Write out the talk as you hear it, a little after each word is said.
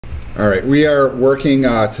All right, we are working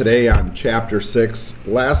today on Chapter 6.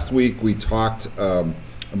 Last week we talked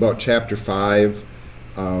about Chapter 5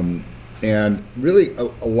 and really a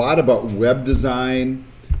lot about web design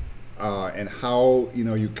and how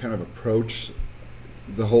you kind of approach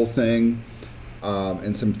the whole thing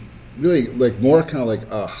and some really like more kind of like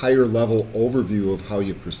a higher level overview of how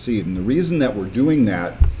you proceed. And the reason that we're doing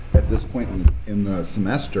that at this point in the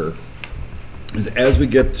semester is as we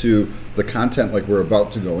get to the content like we're about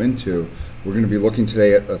to go into, we're going to be looking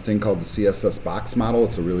today at a thing called the CSS box model.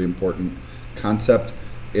 It's a really important concept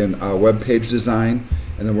in web page design.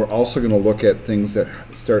 And then we're also going to look at things that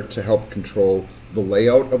start to help control the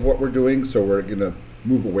layout of what we're doing. So we're going to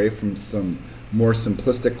move away from some more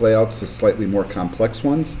simplistic layouts to slightly more complex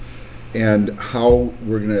ones. And how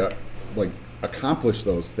we're going to like accomplish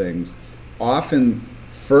those things often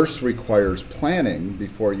first requires planning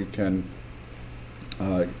before you can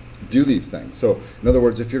do these things. So in other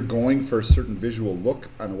words, if you're going for a certain visual look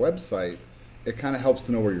on a website, it kind of helps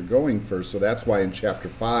to know where you're going first. So that's why in Chapter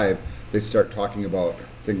 5 they start talking about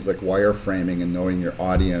things like wireframing and knowing your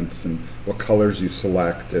audience and what colors you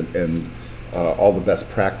select and all the best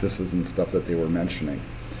practices and stuff that they were mentioning.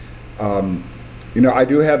 I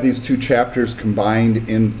do have these two chapters combined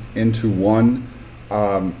into one.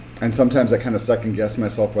 And sometimes I kind of second guess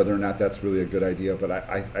myself whether or not that's really a good idea, but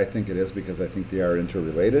I think it is because I think they are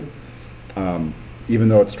interrelated. Even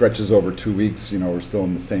though it stretches over 2 weeks, we're still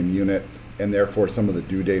in the same unit, and therefore some of the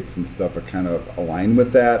due dates and stuff are kind of aligned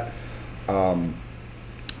with that.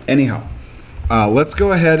 Anyhow, let's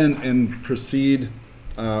go ahead and proceed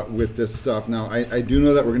with this stuff. Now, I do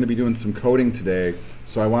know that we're going to be doing some coding today,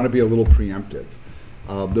 so I want to be a little preemptive.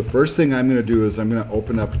 The first thing I'm going to do is I'm going to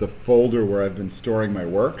open up the folder where I've been storing my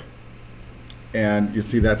work. And you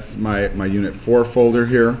see that's my Unit 4 folder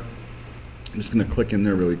here. I'm just going to click in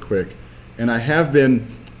there really quick. And I have been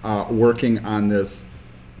working on this,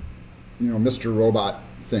 Mr. Robot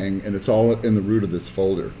thing, and it's all in the root of this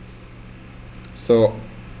folder. So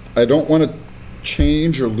I don't want to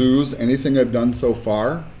change or lose anything I've done so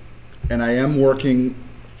far. And I am working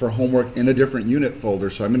for homework in a different unit folder,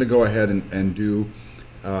 so I'm going to go ahead and do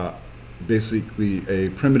basically a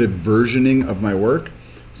primitive versioning of my work.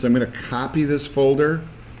 So I'm going to copy this folder,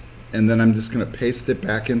 and then I'm just going to paste it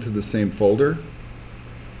back into the same folder.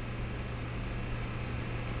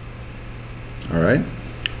 All right.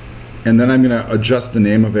 And then I'm going to adjust the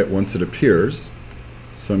name of it once it appears.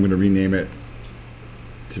 So I'm going to rename it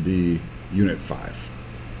to be Unit 5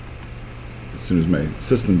 as soon as my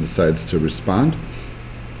system decides to respond.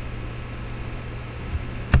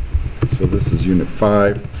 So this is Unit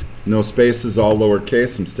 5. No spaces, all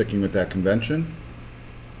lowercase. I'm sticking with that convention.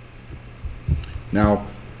 Now,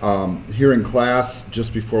 here in class,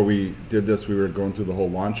 just before we did this, we were going through the whole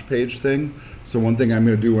launch page thing. So one thing I'm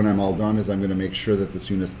going to do when I'm all done is I'm going to make sure that this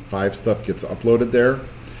Unit 5 stuff gets uploaded there.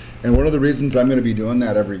 And one of the reasons I'm going to be doing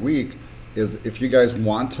that every week is if you guys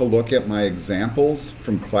want to look at my examples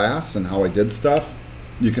from class and how I did stuff,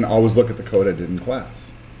 you can always look at the code I did in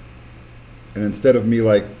class. And instead of me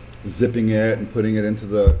like zipping it and putting it into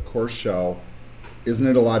the course shell, isn't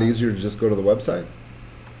it a lot easier to just go to the website?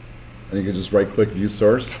 And you can just right-click View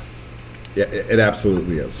Source. Yeah, it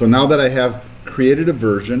absolutely is. So now that I have created a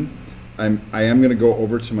version, I am going to go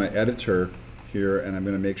over to my editor here, and I'm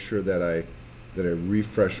going to make sure that I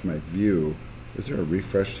refresh my view. Is there a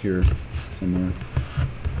refresh here somewhere?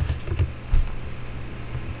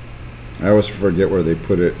 I always forget where they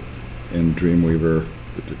put it in Dreamweaver.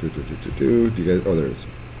 Do you guys? Oh, there it is.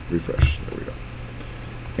 Refresh. There we go.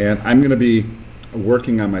 And I'm going to be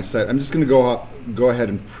working on my site. I'm just going to go ahead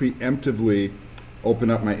and preemptively open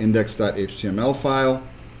up my index.html file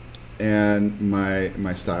and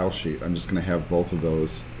my style sheet. I'm just going to have both of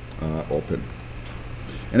those open.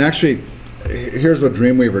 And actually, here's what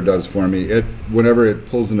Dreamweaver does for me. Whenever it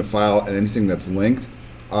pulls in a file and anything that's linked,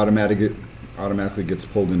 automatically gets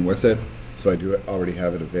pulled in with it. So I do already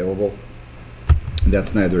have it available.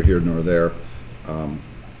 That's neither here nor there.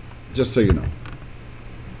 Just so you know.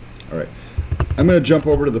 All right. I'm going to jump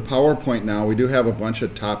over to the PowerPoint now. We do have a bunch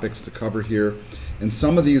of topics to cover here, and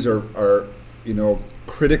some of these are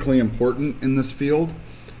critically important in this field,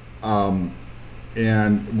 and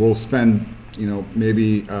we'll spend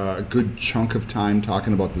maybe a good chunk of time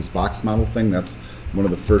talking about this box model thing. That's one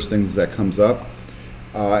of the first things that comes up,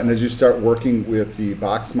 and as you start working with the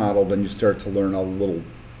box model, then you start to learn all the little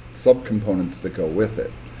subcomponents that go with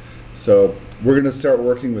it. So we're going to start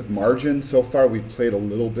working with margin. So far we've played a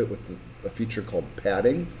little bit with a feature called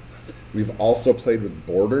padding. We've also played with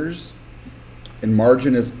borders. And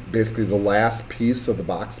margin is basically the last piece of the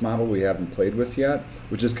box model we haven't played with yet,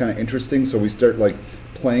 which is kind of interesting. So we start like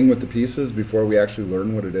playing with the pieces before we actually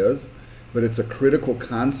learn what it is. But it's a critical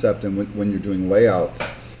concept when you're doing layouts.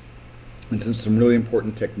 And some really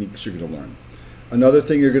important techniques you're going to learn. Another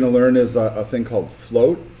thing you're going to learn is a thing called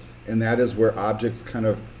float, and that is where objects kind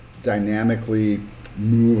of dynamically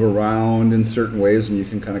move around in certain ways and you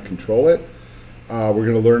can kind of control it. We're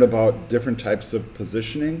going to learn about different types of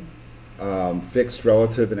positioning, fixed,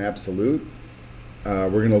 relative, and absolute. We're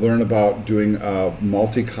going to learn about doing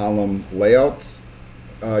multi-column layouts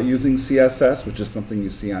using CSS, which is something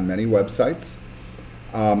you see on many websites.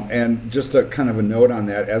 And just a kind of a note on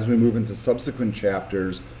that, as we move into subsequent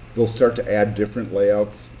chapters, they'll start to add different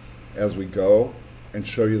layouts as we go and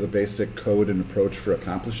show you the basic code and approach for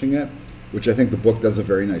accomplishing it, which I think the book does a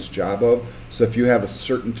very nice job of. So if you have a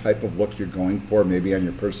certain type of look you're going for, maybe on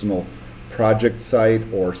your personal project site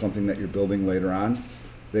or something that you're building later on,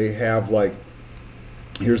 they have like,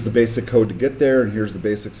 here's the basic code to get there, and here's the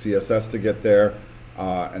basic CSS to get there,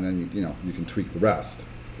 and then you can tweak the rest.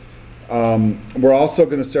 We're also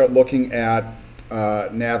going to start looking at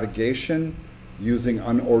navigation using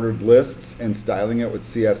unordered lists and styling it with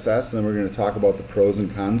CSS, and then we're going to talk about the pros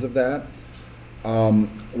and cons of that.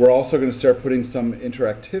 We're also going to start putting some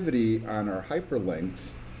interactivity on our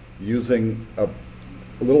hyperlinks using a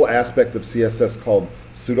little aspect of CSS called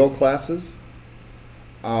pseudo classes.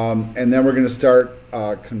 And then we're going to start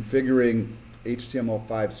configuring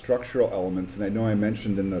HTML5 structural elements. And I know I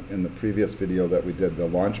mentioned in the previous video that we did, the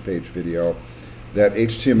launch page video, that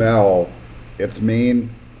HTML, its main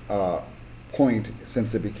point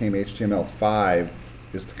since it became HTML5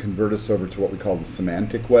 is to convert us over to what we call the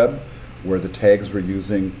semantic web, where the tags we're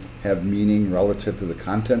using have meaning relative to the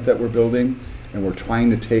content that we're building, and we're trying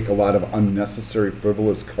to take a lot of unnecessary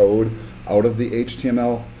frivolous code out of the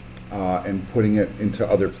HTML and putting it into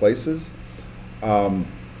other places. But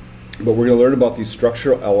we're going to learn about these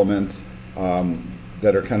structural elements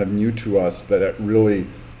that are kind of new to us, but that really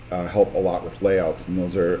help a lot with layouts. And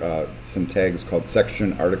those are some tags called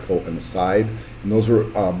section, article, and aside. And those were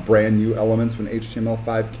brand new elements when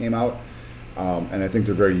HTML5 came out. And I think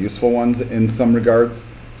they're very useful ones in some regards.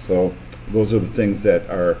 So those are the things that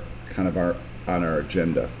are kind of on our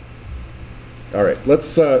agenda. All right,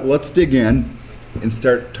 let's dig in and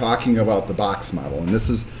start talking about the box model. And this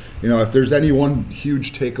is, if there's any one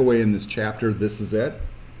huge takeaway in this chapter, this is it.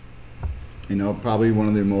 Probably one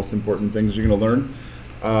of the most important things you're going to learn.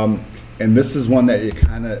 And this is one that you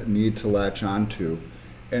kind of need to latch on to.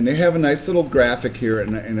 And they have a nice little graphic here,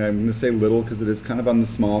 and I'm going to say little because it is kind of on the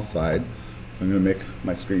small side. So I'm going to make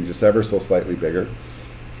my screen just ever so slightly bigger.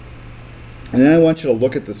 And then I want you to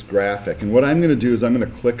look at this graphic. And what I'm going to do is I'm going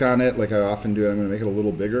to click on it like I often do. I'm going to make it a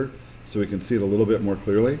little bigger so we can see it a little bit more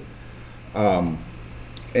clearly.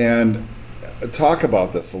 And talk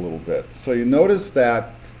about this a little bit. So you notice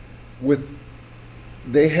that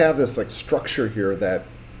they have this like structure here that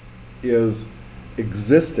is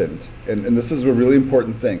existent, and this is a really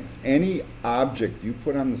important thing. Any object you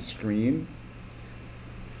put on the screen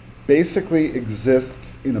basically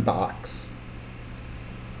exists in a box,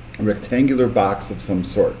 a rectangular box of some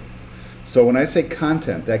sort. So when I say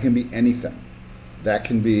content, that can be anything. That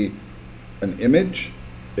can be an image,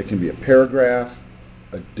 it can be a paragraph,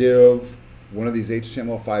 a div, one of these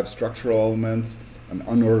HTML5 structural elements, an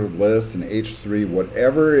unordered list, an H3,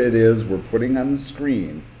 whatever it is we're putting on the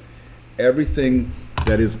screen. Everything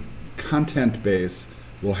that is content-based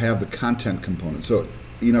will have the content component. So,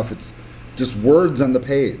 if it's just words on the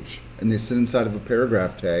page and they sit inside of a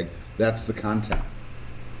paragraph tag, that's the content.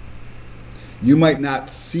 You might not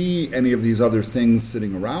see any of these other things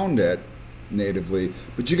sitting around it natively,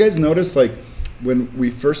 but you guys notice, like, when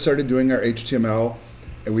we first started doing our HTML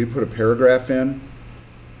and we put a paragraph in,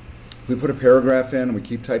 and we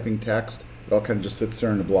keep typing text, it all kind of just sits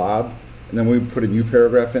there in a blob. And then when we put a new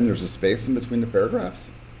paragraph in, there's a space in between the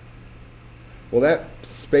paragraphs. Well, that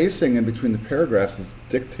spacing in between the paragraphs is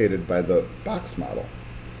dictated by the box model.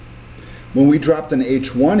 When we dropped an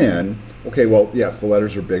H1 in, okay, well, yes, the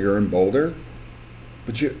letters are bigger and bolder,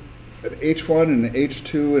 but an H1 and an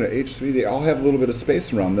H2 and an H3, they all have a little bit of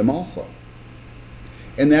space around them also.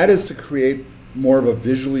 And that is to create more of a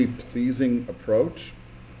visually pleasing approach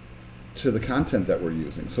to the content that we're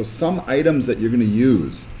using. So some items that you're going to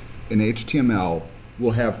use in HTML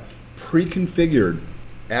will have pre-configured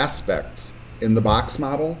aspects in the box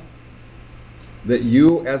model that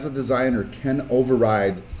you as a designer can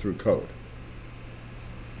override through code.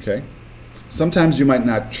 Okay? Sometimes you might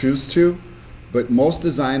not choose to, but most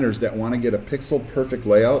designers that want to get a pixel perfect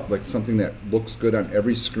layout, like something that looks good on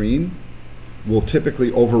every screen, will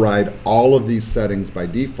typically override all of these settings by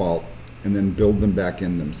default and then build them back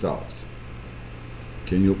in themselves.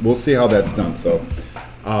 Okay, we'll see how that's done. So,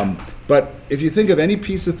 but if you think of any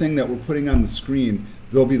piece of thing that we're putting on the screen,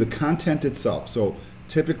 there'll be the content itself. So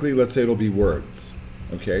typically, let's say it'll be words,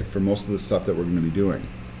 okay, for most of the stuff that we're going to be doing.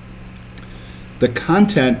 The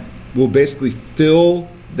content will basically fill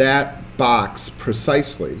that box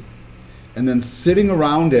precisely, and then sitting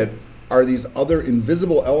around it are these other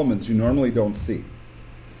invisible elements you normally don't see.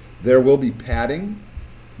 There will be padding,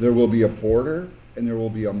 there will be a border, and there will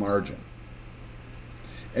be a margin.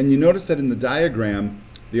 And you notice that in the diagram,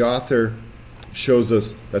 the author shows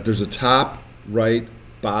us that there's a top, right,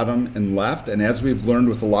 bottom, and left. And as we've learned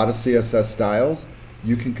with a lot of CSS styles,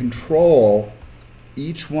 you can control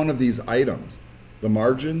each one of these items, the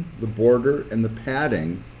margin, the border, and the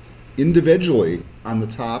padding, individually on the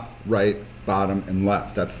top, right, bottom, and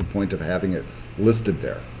left. That's the point of having it listed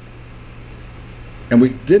there. And we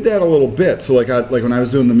did that a little bit. So like when I was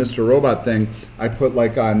doing the Mr. Robot thing, I put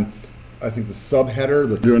like on, I think the subheader,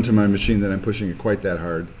 the doing to my machine that I'm pushing it quite that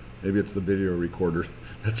hard. Maybe it's the video recorder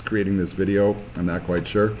that's creating this video. I'm not quite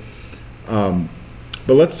sure. But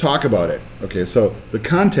let's talk about it. Okay, so the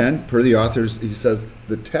content, per the authors, he says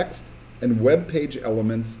the text and web page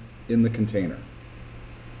elements in the container.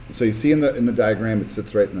 So you see in the diagram, it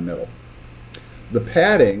sits right in the middle. The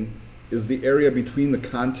padding is the area between the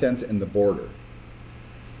content and the border.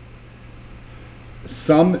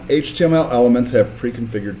 Some HTML elements have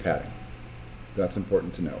pre-configured padding. That's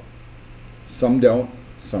important to know. Some don't,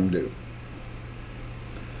 some do.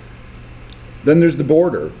 Then there's the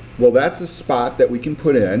border. Well, that's a spot that we can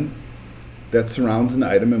put in that surrounds an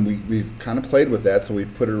item, and we've kind of played with that, so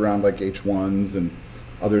we've put it around like H1s and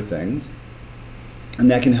other things.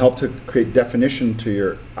 And that can help to create definition to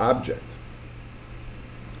your object.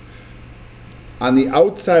 On the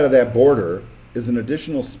outside of that border is an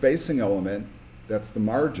additional spacing element, that's the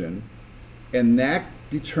margin, and that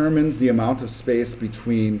determines the amount of space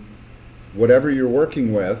between whatever you're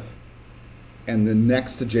working with and the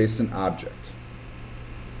next adjacent object.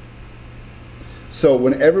 So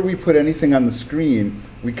whenever we put anything on the screen,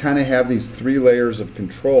 we kind of have these three layers of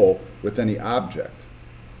control with any object.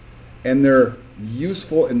 And they're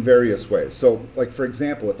useful in various ways. So like for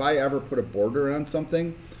example, if I ever put a border on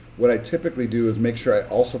something, what I typically do is make sure I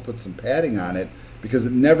also put some padding on it, because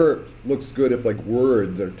it never looks good if like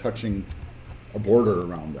words are touching a border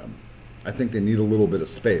around them. I think they need a little bit of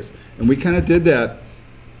space. And we kind of did that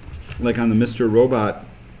like on the Mr. Robot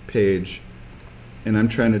page, and I'm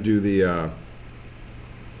trying to do the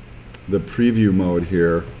preview mode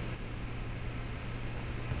here.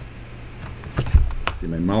 See,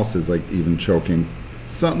 my mouse is like even choking.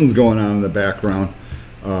 Something's going on in the background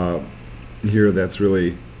here that's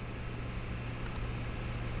really...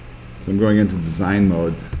 So I'm going into design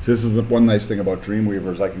mode. So this is the one nice thing about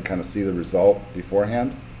Dreamweaver is I can kind of see the result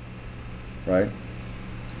beforehand, right?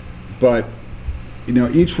 But you know,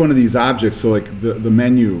 each one of these objects, so like the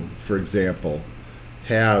menu, for example,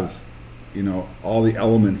 has, you know, all the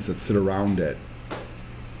elements that sit around it.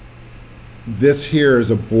 This here is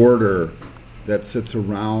a border that sits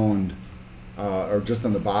around or just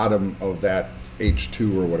on the bottom of that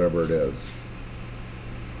H2 or whatever it is.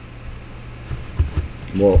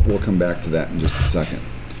 We'll come back to that in just a second.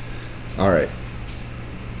 All right.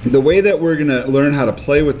 The way that we're going to learn how to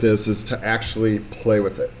play with this is to actually play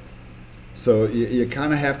with it. So you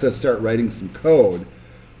kind of have to start writing some code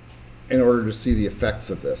in order to see the effects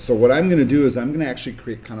of this. So what I'm going to do is I'm going to actually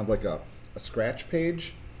create kind of like a scratch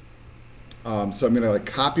page. So I'm going to like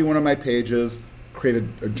copy one of my pages, create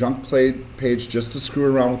a junk page just to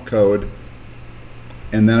screw around with code,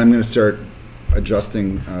 and then I'm going to start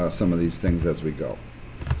adjusting some of these things as we go.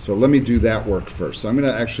 So let me do that work first. So I'm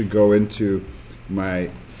going to actually go into my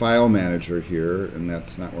file manager here, and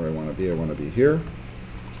that's not where I want to be. I want to be here.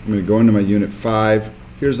 I'm going to go into my Unit 5.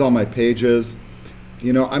 Here's all my pages.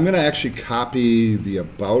 You know, I'm going to actually copy the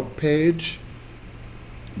About page,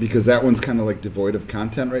 because that one's kind of like devoid of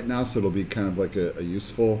content right now, so it'll be kind of like a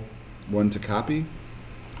useful one to copy.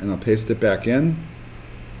 And I'll paste it back in.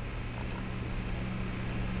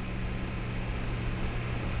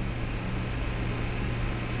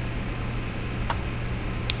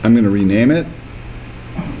 I'm going to rename it,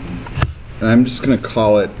 and I'm just going to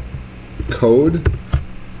call it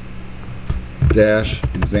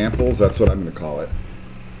code-examples. That's what I'm going to call it.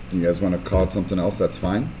 You guys want to call it something else, that's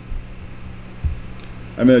fine.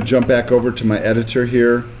 I'm going to jump back over to my editor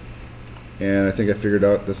here, and I think I figured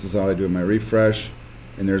out this is how I do my refresh,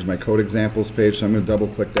 and there's my code examples page, so I'm going to double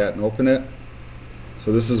click that and open it.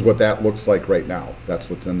 So this is what that looks like right now. That's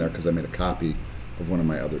what's in there because I made a copy of one of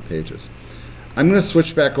my other pages. I'm going to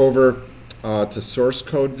switch back over to source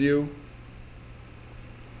code view.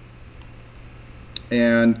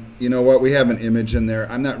 And you know what? We have an image in there.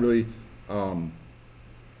 I'm not really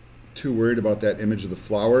too worried about that image of the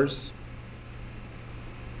flowers.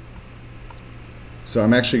 So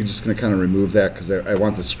I'm actually just going to kind of remove that because I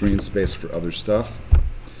want the screen space for other stuff.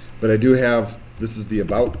 But I do have, this is the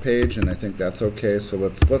about page, and I think that's okay. So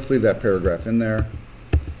let's leave that paragraph in there.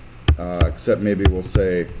 Except maybe we'll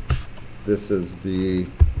say this is the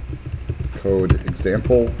code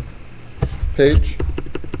example page.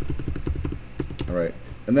 All right.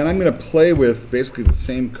 And then I'm going to play with basically the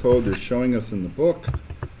same code they're showing us in the book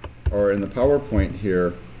or in the PowerPoint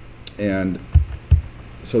here. And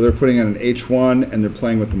so they're putting in an H1 and they're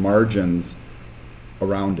playing with the margins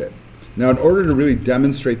around it. Now, in order to really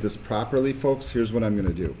demonstrate this properly, folks, here's what I'm going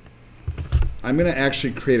to do. I'm going to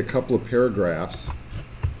actually create a couple of paragraphs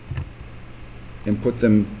and put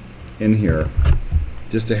them in here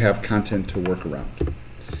just to have content to work around.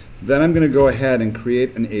 Then I'm going to go ahead and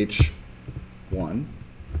create an H1.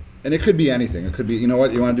 And it could be anything. It could be, you know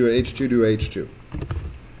what, you want to do an H2, do H2.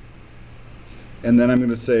 And then I'm going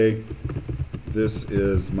to say, this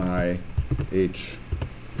is my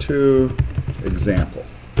H2 example.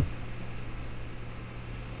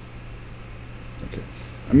 Okay.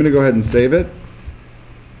 I'm going to go ahead and save it.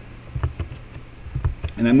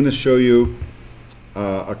 And I'm going to show you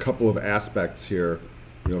a couple of aspects here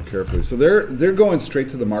real carefully. So they're going straight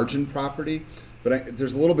to the margin property, but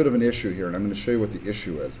there's a little bit of an issue here, and I'm going to show you what the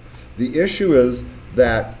issue is. The issue is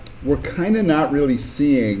that we're kind of not really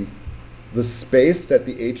seeing the space that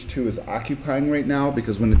the H2 is occupying right now,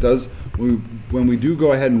 because when we do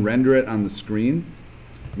go ahead and render it on the screen,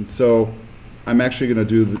 and so I'm actually going to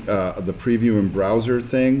do the preview in browser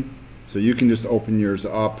thing, so you can just open yours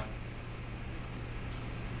up.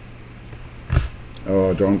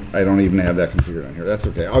 Oh, I don't even have that configured on here. That's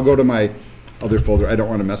okay. I'll go to my other folder. I don't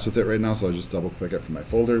want to mess with it right now, so I'll just double click it from my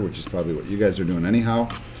folder, which is probably what you guys are doing anyhow.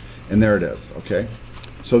 And there it is, okay?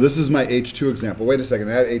 So this is my H2 example. Wait a second,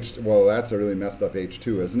 well, that's a really messed up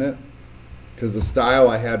H2, isn't it? Because the style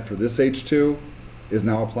I had for this H2 is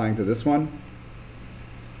now applying to this one.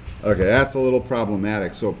 Okay, that's a little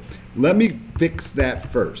problematic. So let me fix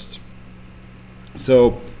that first.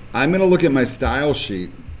 So I'm going to look at my style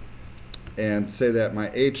sheet and say that my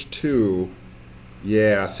H2,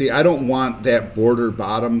 yeah, see, I don't want that border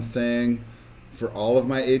bottom thing for all of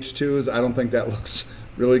my H2s. I don't think that looks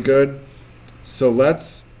really good. So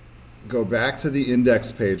let's go back to the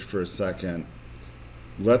index page for a second.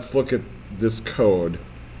 Let's look at this code.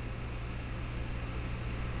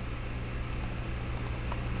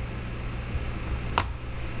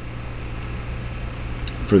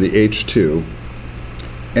 For the H2.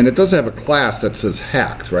 And it does have a class that says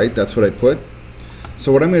hacked, right? That's what I put.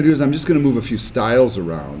 So what I'm going to do is I'm just going to move a few styles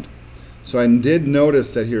around. So I did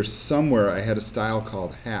notice that here somewhere I had a style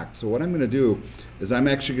called hacked. So what I'm going to do is I'm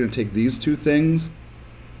actually going to take these two things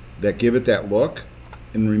that give it that look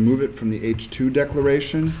and remove it from the H2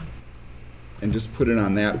 declaration and just put it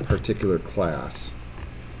on that particular class.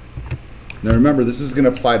 Now remember, this is going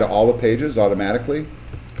to apply to all the pages automatically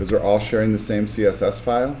because they're all sharing the same CSS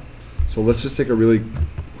file. So let's just take a really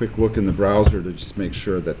quick look in the browser to just make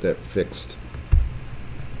sure that that fixed.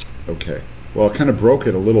 Okay. Well, it kind of broke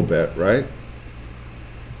it a little bit, right?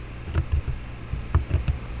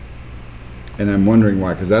 And I'm wondering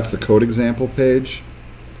why, because that's the code example page.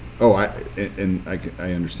 Oh, I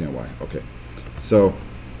understand why. Okay. So,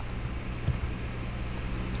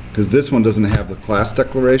 because this one doesn't have the class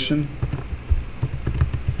declaration.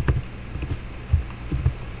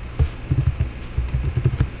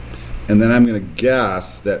 And then I'm going to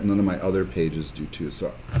guess that none of my other pages do too.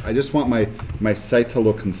 So I just want my site to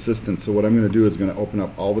look consistent. So what I'm going to do is going to open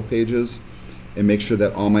up all the pages and make sure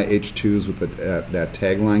that all my H2s with that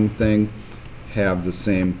tagline thing have the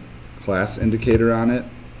same class indicator on it.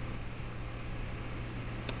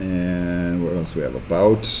 And what else do we have?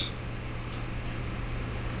 About.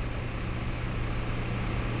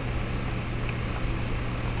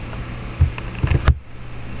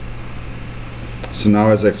 So now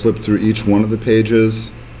as I flip through each one of the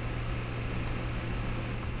pages,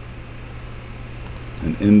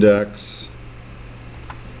 an index,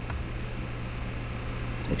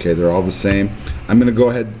 okay, they're all the same. I'm going to go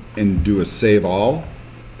ahead and do a save all,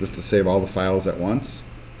 just to save all the files at once.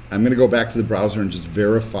 I'm going to go back to the browser and just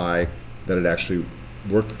verify that it actually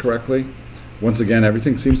worked correctly. Once again,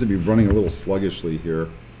 everything seems to be running a little sluggishly here.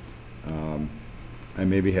 I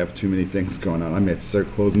maybe have too many things going on. I may start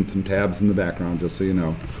closing some tabs in the background, just so you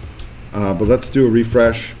know. But let's do a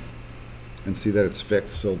refresh and see that it's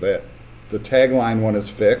fixed, so that the tagline one is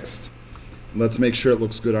fixed. Let's make sure it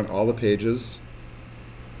looks good on all the pages.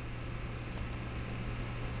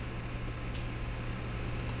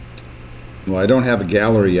 Well, I don't have a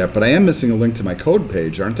gallery yet, but I am missing a link to my code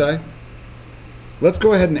page, aren't I? Let's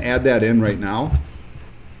go ahead and add that in right now.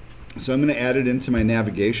 So I'm going to add it into my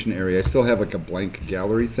navigation area. I still have like a blank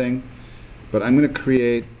gallery thing, but I'm going to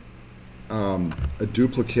create a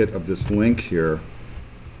duplicate of this link here.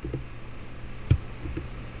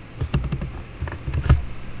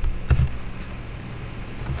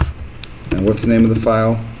 And what's the name of the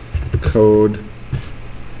file? Code.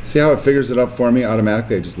 See how it figures it up for me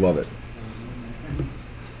automatically? I just love it.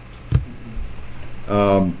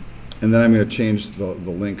 And then I'm going to change the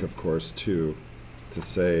link, of course, to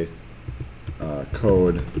say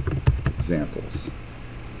code examples.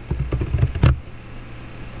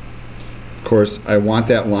 Of course, I want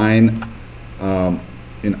that line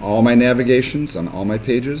in all my navigations, on all my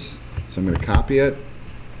pages. So I'm going to copy it,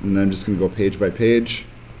 and then I'm just going to go page by page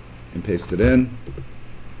and paste it in.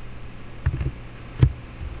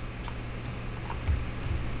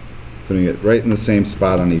 Putting it right in the same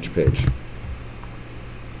spot on each page.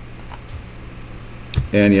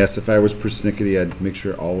 And yes, if I was persnickety, I'd make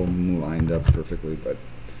sure all of them lined up perfectly. But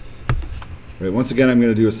right, once again, I'm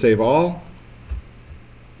going to do a save all.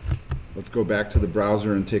 Let's go back to the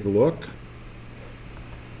browser and take a look.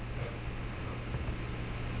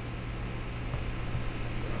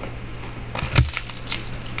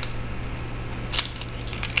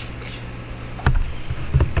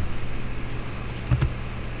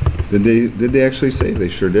 Did they actually save? They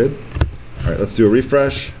sure did. All right, let's do a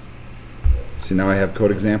refresh. See, now I have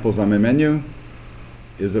code examples on my menu.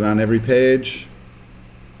 Is it on every page?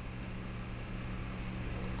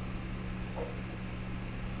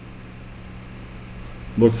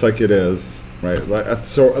 Looks like it is, right?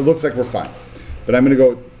 So it looks like we're fine. But I'm going to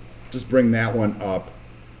go just bring that one up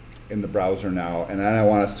in the browser now, and then I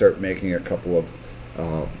want to start making a couple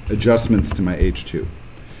of adjustments to my H2.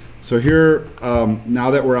 So here,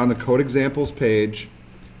 now that we're on the code examples page,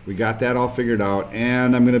 we got that all figured out,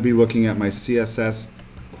 and I'm going to be looking at my CSS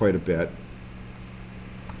quite a bit.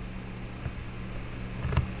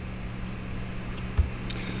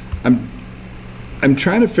 I'm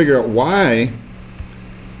trying to figure out why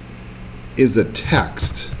is the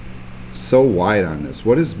text so wide on this?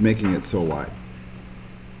 What is making it so wide?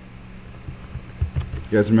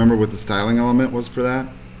 You guys remember what the styling element was for that?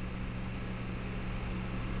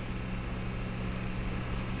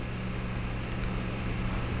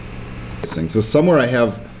 So somewhere I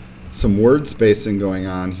have some word spacing going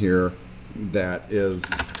on here that is,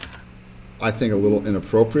 I think, a little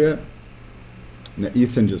inappropriate. Now,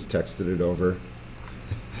 Ethan just texted it over.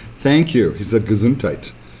 Thank you. He said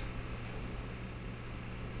Gesundheit.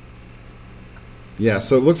 Yeah,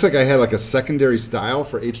 so it looks like I had like a secondary style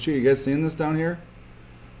for H2. You guys seeing this down here?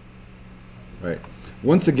 Right.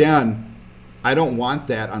 Once again, I don't want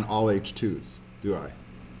that on all H2s, do I?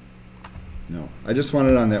 No, I just want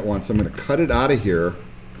it on that one, so I'm going to cut it out of here,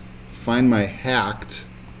 find my hacked,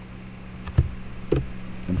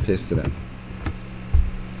 and paste it in.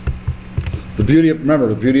 The beauty of, remember,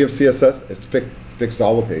 the beauty of CSS, it's fixed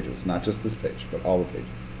all the pages, not just this page, but all the pages.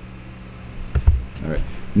 All right,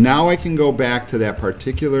 now I can go back to that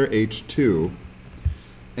particular H2,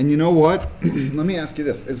 and you know what? Let me ask you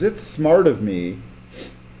this. Is it smart of me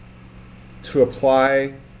to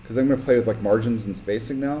apply, because I'm going to play with like margins and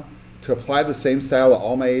spacing now, to apply the same style to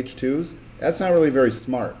all my H2s? That's not really very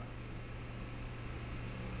smart.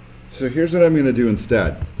 So here's what I'm going to do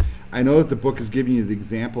instead. I know that the book is giving you the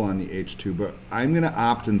example on the H2, but I'm going to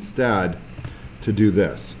opt instead to do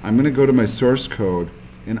this. I'm going to go to my source code,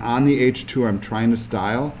 and on the H2 I'm trying to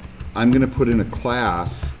style, I'm going to put in a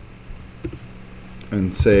class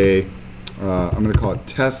and say, I'm going to call it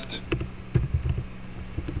test.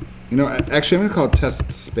 You know, actually I'm going to call it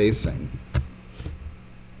test spacing.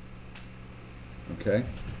 Okay,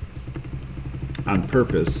 on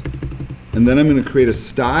purpose, and then I'm going to create a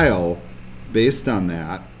style based on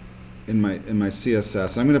that in my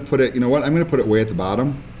CSS. I'm going to put it, you know what? I'm going to put it way at the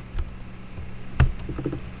bottom,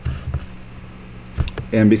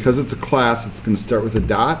 and because it's a class, it's going to start with a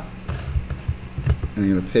dot, and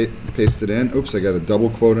I'm going to paste it in. Oops, I got a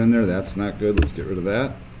double quote in there. That's not good. Let's get rid of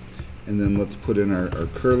that, and then let's put in our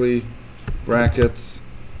curly brackets.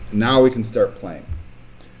 Now we can start playing.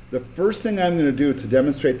 The first thing I'm going to do to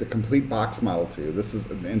demonstrate the complete box model to you, this is,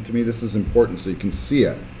 and to me this is important so you can see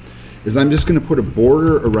it, is I'm just going to put a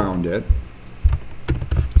border around it,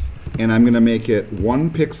 and I'm going to make it 1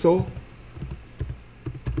 pixel,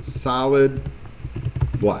 solid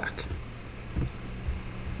black.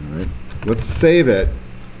 All right, let's save it,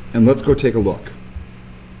 and let's go take a look.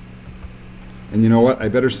 And you know what? I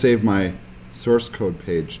better save my source code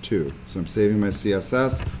page too. So I'm saving my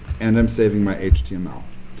CSS and I'm saving my HTML.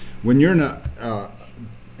 When you're in an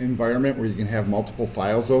environment where you can have multiple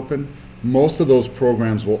files open, most of those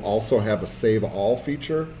programs will also have a save all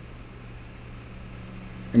feature.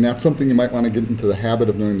 And that's something you might want to get into the habit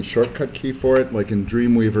of knowing the shortcut key for it. Like in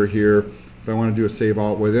Dreamweaver here, if I want to do a save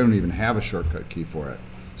all, well, they don't even have a shortcut key for it.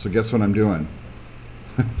 So guess what I'm doing?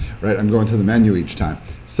 Right, I'm going to the menu each time.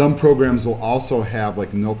 Some programs will also have,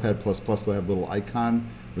 like Notepad++, they'll have a little icon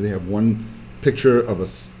where they have one picture of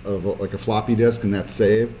like a floppy disk and that's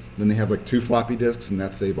save. Then they have like 2 floppy disks and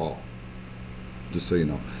that's save all. Just so you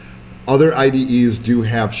know. Other IDEs do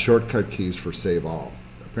have shortcut keys for save all.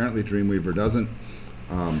 Apparently Dreamweaver doesn't.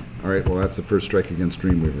 All right, well that's the first strike against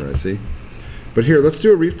Dreamweaver, I see. But here, let's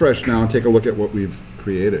do a refresh now and take a look at what we've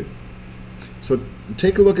created. So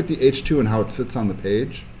take a look at the H2 and how it sits on the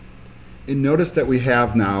page. And notice that we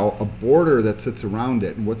have now a border that sits around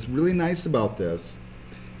it. And what's really nice about this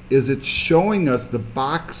is it's showing us the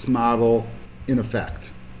box model in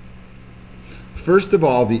effect. First of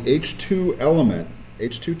all, the H2 element,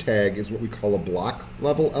 H2 tag, is what we call a block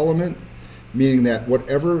level element, meaning that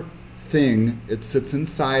whatever thing it sits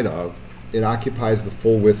inside of, it occupies the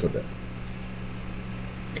full width of it.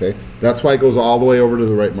 Okay? That's why it goes all the way over to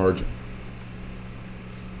the right margin.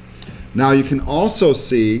 Now you can also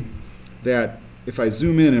see that if I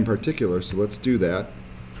zoom in particular, so let's do that,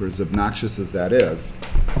 for as obnoxious as that is,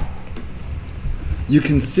 you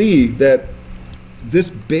can see that this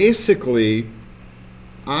basically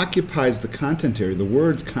occupies the content area. The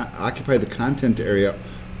words occupy the content area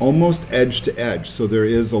almost edge to edge. So there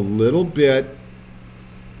is a little bit,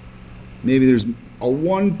 maybe there's a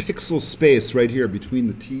 1 pixel space right here between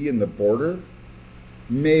the T and the border,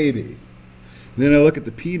 maybe. And then I look at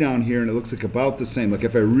the P down here and it looks like about the same. Like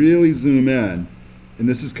if I really zoom in, and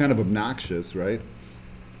this is kind of obnoxious, right?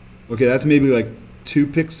 Okay, that's maybe like 2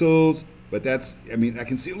 pixels, but that's, I mean, I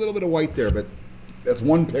can see a little bit of white there, but that's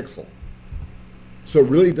 1 pixel. So it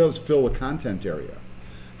really does fill the content area.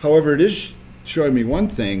 However, it is showing me one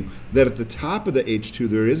thing, that at the top of the H2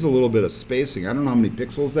 there is a little bit of spacing. I don't know how many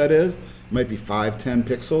pixels that is. It might be 5, 10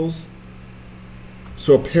 pixels.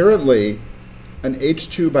 So apparently an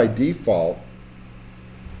H2 by default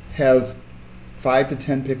has 5 to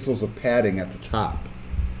 10 pixels of padding at the top,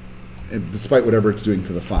 despite whatever it's doing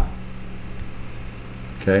to the font.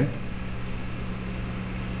 Okay?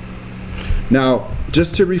 Now,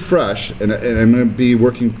 just to refresh, and I'm going to be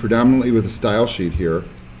working predominantly with a style sheet here,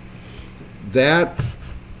 that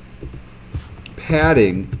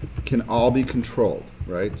padding can all be controlled,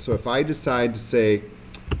 right? So if I decide to say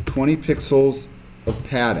 20 pixels of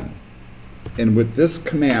padding, and with this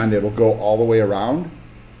command it'll go all the way around.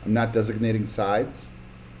 I'm not designating sides,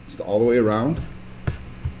 just all the way around.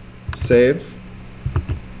 Save,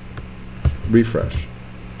 refresh.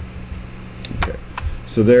 Okay,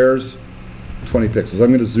 so there's 20 pixels. I'm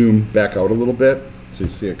going to zoom back out a little bit so you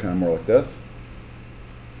see it kind of more like this.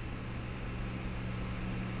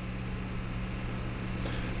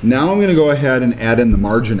 Now I'm going to go ahead and add in the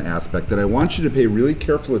margin aspect, and I want you to pay really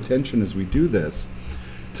careful attention as we do this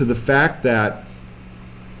to the fact that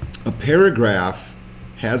a paragraph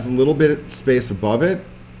has a little bit of space above it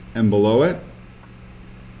and below it,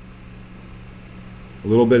 a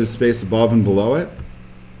little bit of space above and below it,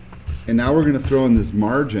 and now we're going to throw in this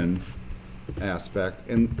margin aspect.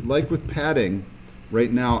 And like with padding,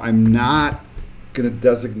 right now I'm not going to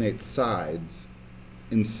designate sides.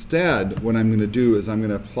 Instead, what I'm going to do is I'm going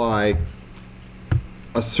to apply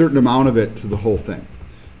a certain amount of it to the whole thing.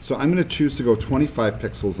 So I'm going to choose to go 25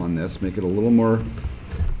 pixels on this, make it a little more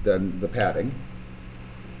than the padding.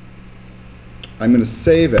 I'm going to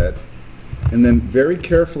save it, and then very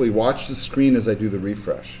carefully watch the screen as I do the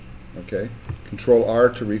refresh. Okay? Control R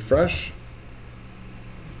to refresh.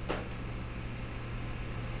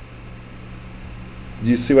 Do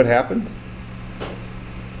you see what happened?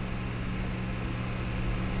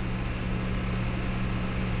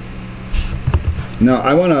 Now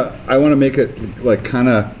I want to make it like kind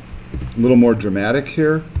of a little more dramatic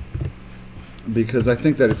here, because I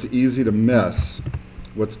think that it's easy to miss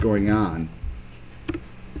what's going on.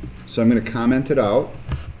 So I'm going to comment it out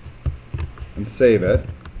and save it,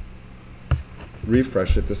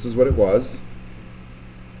 refresh it. This is what it was.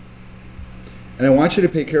 And I want you to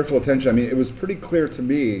pay careful attention. I mean, it was pretty clear to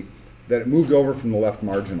me that it moved over from the left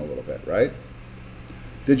margin a little bit, right?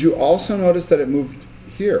 Did you also notice that it moved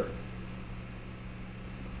here?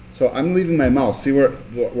 So I'm leaving my mouse. See where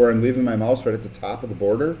I'm leaving my mouse? Right at the top of the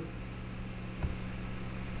border?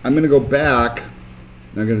 I'm going to go back,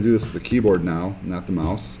 and I'm going to do this with the keyboard now, not the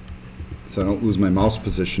mouse. so I don't lose my mouse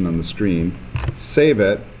position on the screen. Save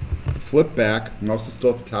it, flip back, mouse is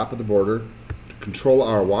still at the top of the border. Control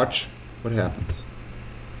R, watch what happens.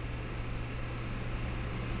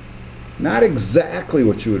 Not exactly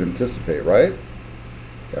what you would anticipate, right?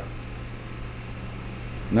 Yeah.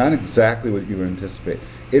 Not exactly what you would anticipate.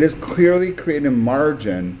 It is clearly creating a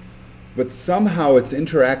margin, but somehow it's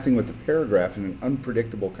interacting with the paragraph in an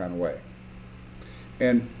unpredictable kind of way.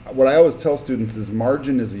 And what I always tell students is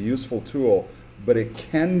margin is a useful tool, but it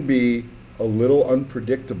can be a little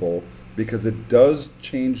unpredictable because it does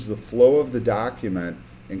change the flow of the document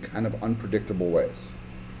in kind of unpredictable ways.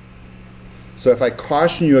 So if I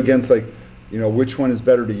caution you against, like, you know, which one is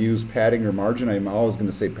better to use, padding or margin, I'm always going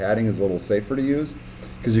to say padding is a little safer to use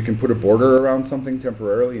because you can put a border around something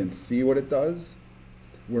temporarily and see what it does,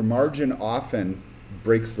 where margin often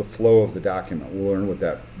breaks the flow of the document. We'll learn what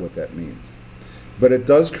that means. But it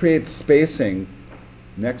does create spacing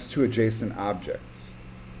next to adjacent objects.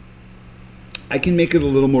 I can make it a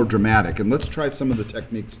little more dramatic, and let's try some of the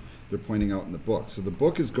techniques they're pointing out in the book. So the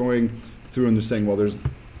book is going through and they're saying, well, there's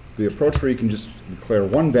the approach where you can just declare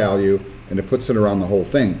one value and it puts it around the whole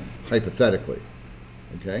thing, hypothetically.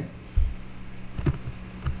 Okay?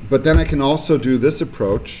 But then I can also do this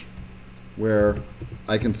approach where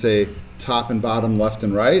I can say top and bottom, left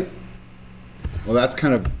and right. Well, that's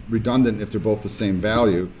kind of redundant if they're both the same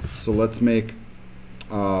value. So let's make,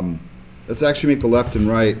 let's actually make the left and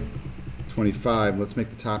right 25. Let's make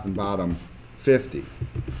the top and bottom 50.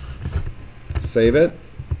 Save it.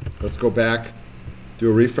 Let's go back, do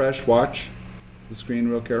a refresh, watch the screen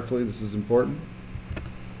real carefully. This is important.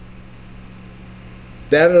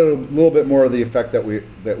 That had a little bit more of the effect that we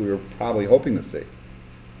were probably hoping to see.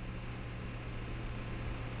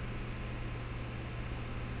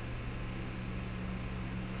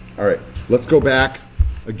 All right, let's go back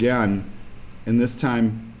again, and this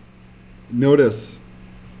time, notice,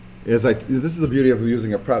 this is the beauty of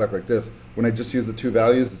using a product like this. When I just use the two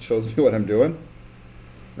values, it shows me what I'm doing,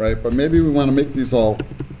 right? But maybe we want to make these all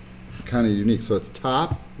kind of unique. So it's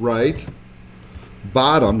top, right,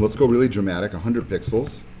 bottom, let's go really dramatic, 100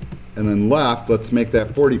 pixels, and then left, let's make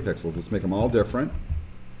that 40 pixels. Let's make them all different.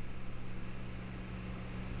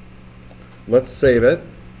 Let's save it,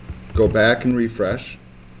 go back and refresh.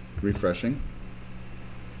 Refreshing.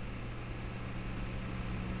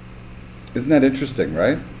 Isn't that interesting,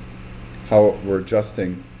 right? How we're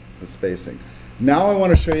adjusting the spacing. Now I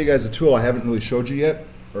want to show you guys a tool I haven't really showed you yet,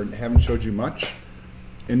 or haven't showed you much.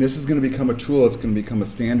 And this is going to become a tool that's going to become a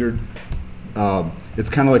standard. It's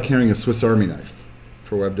kind of like carrying a Swiss Army knife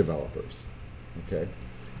for web developers. Okay?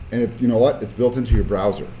 And you know what? It's built into your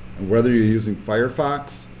browser. And whether you're using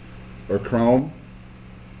Firefox or Chrome,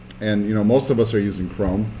 and you know most of us are using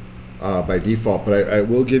Chrome by default, but I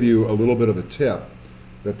will give you a little bit of a tip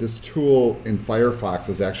that this tool in Firefox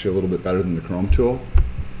is actually a little bit better than the Chrome tool.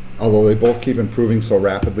 Although they both keep improving so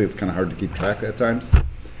rapidly, it's kind of hard to keep track at times.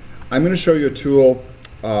 I'm going to show you a tool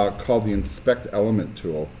called the Inspect Element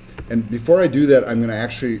tool. And before I do that, I'm going to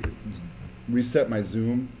actually reset my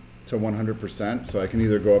zoom to 100%. So I can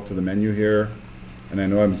either go up to the menu here, and I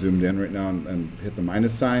know I'm zoomed in right now, and hit the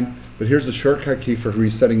minus sign. But here's the shortcut key for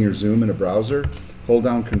resetting your zoom in a browser. Hold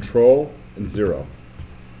down Control and 0.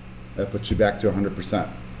 That puts you back to 100%.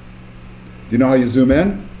 Do you know how you zoom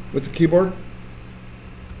in with the keyboard?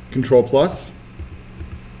 Control plus,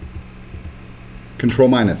 Control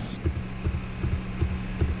minus,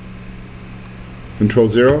 Control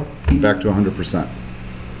 0, back to 100%.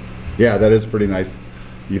 Yeah, that is pretty nice,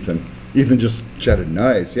 Ethan. Ethan just chatted,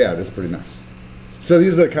 nice. Yeah, that's pretty nice. So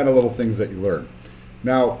these are the kind of little things that you learn.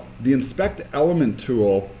 Now, the Inspect Element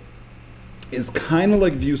tool is kind of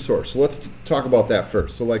like View Source. So let's talk about that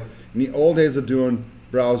first. So like in the old days of doing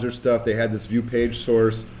browser stuff, they had this View Page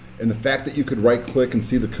Source, and the fact that you could right click and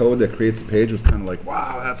see the code that creates the page was kind of like,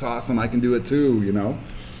 wow, that's awesome, I can do it too, you know.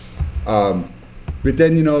 But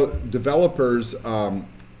then, you know, developers, and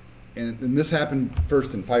this happened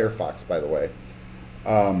first in Firefox, by the way,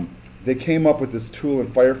 they came up with this tool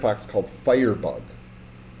in Firefox called Firebug.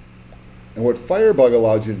 And what Firebug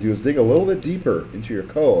allows you to do is dig a little bit deeper into your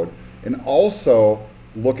code and also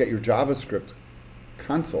look at your JavaScript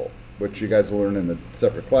console, which you guys will learn in a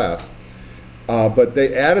separate class. But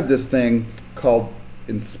they added this thing called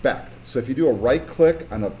Inspect. So if you do a right click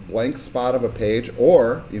on a blank spot of a page,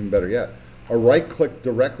 or even better yet, a right click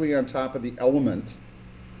directly on top of the element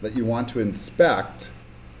that you want to inspect.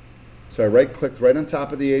 So I right clicked right on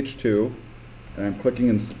top of the H2, and I'm clicking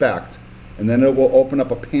Inspect, and then it will open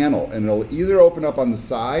up a panel, and it'll either open up on the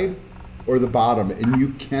side or the bottom, and you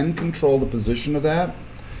can control the position of that.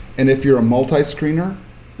 And if you're a multi-screener,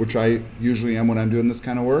 which I usually am when I'm doing this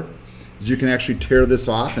kind of work, is you can actually tear this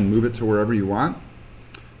off and move it to wherever you want.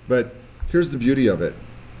 But here's the beauty of it.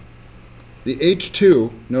 The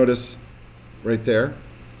H2, notice right there,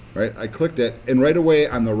 right? I clicked it, and right away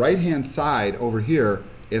on the right-hand side over here,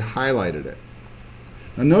 it highlighted it.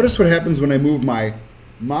 Now notice what happens when I move my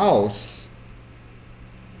mouse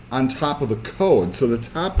on top of the code. So the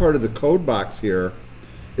top part of the code box here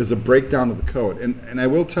is a breakdown of the code. And I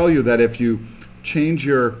will tell you that if you change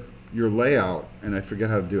your layout, and I forget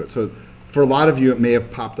how to do it. So for a lot of you, it may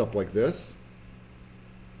have popped up like this,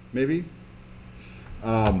 maybe.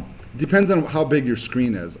 Depends on how big your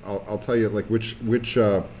screen is. I'll tell you like which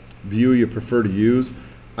view you prefer to use.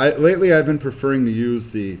 Lately I've been preferring to use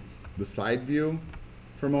the side view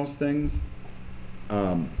for most things.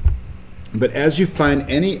 But as you find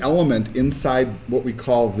any element inside what we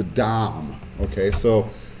call the DOM, okay, so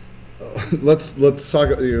let's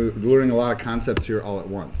talk, you're learning a lot of concepts here all at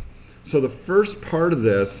once. So the first part of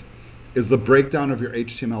this is the breakdown of your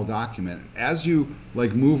HTML document. As you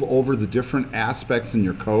like move over the different aspects in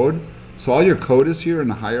your code, so all your code is here in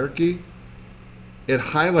the hierarchy, it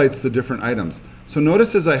highlights the different items. So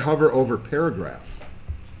notice as I hover over paragraph,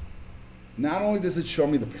 not only does it show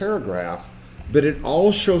me the paragraph, but it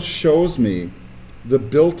also shows me the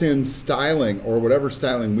built-in styling or whatever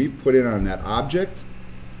styling we've put in on that object.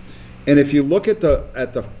 And if you look at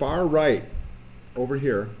the far right over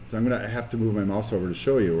here, so I'm going to have to move my mouse over to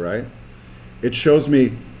show you, right? It shows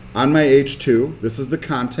me on my H2, this is the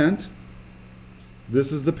content,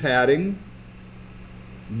 this is the padding,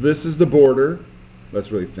 this is the border.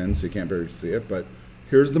 That's really thin, so you can't barely see it, but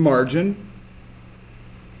here's the margin.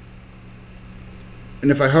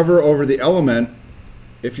 And if I hover over the element,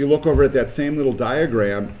 if you look over at that same little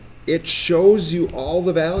diagram, it shows you all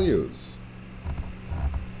the values.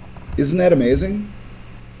 Isn't that amazing?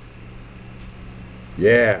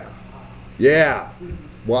 Yeah. Yeah.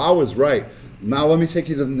 Wow is right. Now let me take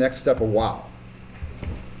you to the next step of wow.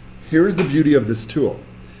 Here's the beauty of this tool.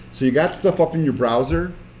 So you got stuff up in your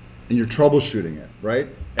browser and you're troubleshooting it, right?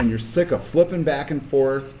 And you're sick of flipping back and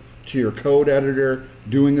forth to your code editor,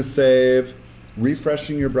 doing a save,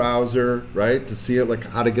 refreshing your browser, right, to see it like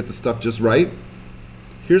how to get the stuff just right.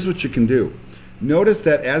 Here's what you can do. Notice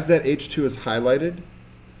that as that H2 is highlighted,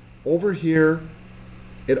 over here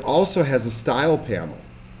it also has a style panel,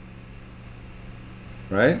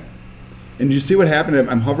 right? And you see what happened?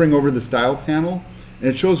 I'm hovering over the style panel and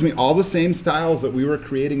it shows me all the same styles that we were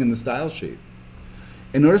creating in the style sheet.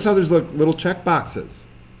 And notice how there's little check boxes.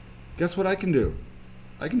 Guess what I can do?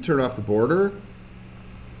 I can turn off the border.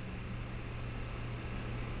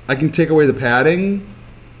 I can take away the padding.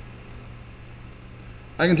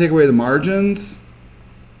 I can take away the margins.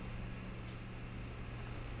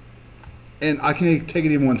 And I can take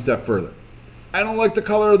it even one step further. I don't like the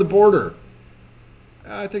color of the border.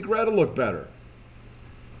 I think red will look better.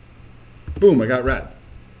 Boom, I got red.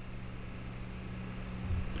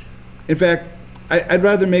 In fact, I'd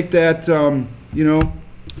rather make that, 5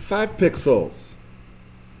 pixels.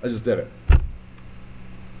 I just did it.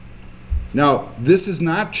 Now, this is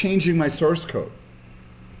not changing my source code.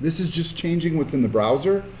 This is just changing what's in the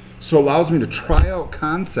browser, so it allows me to try out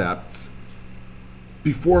concepts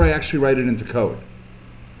before I actually write it into code.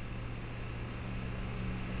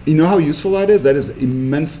 You know how useful that is? That is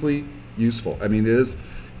immensely useful. I mean, it is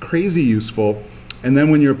crazy useful. And then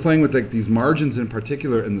when you're playing with like these margins in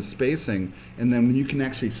particular and the spacing, and then when you can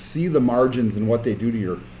actually see the margins and what they do to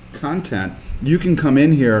your content, you can come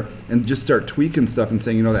in here and just start tweaking stuff and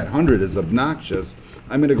saying, that 100 is obnoxious.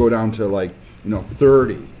 I'm going to go down to like,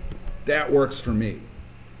 30. That works for me.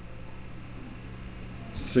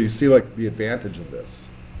 So you see like the advantage of this,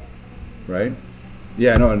 right?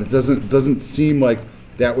 Yeah, no, and it doesn't seem like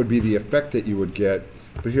that would be the effect that you would get.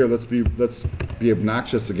 But here, let's be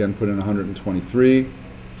obnoxious again. Put in 123,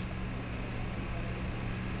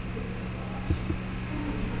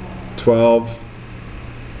 12,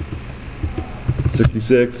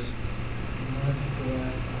 66.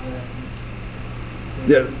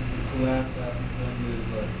 Yeah.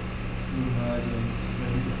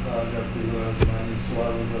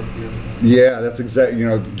 Yeah, that's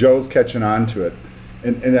exactly. Joe's catching on to it,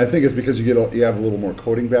 and I think it's because you have a little more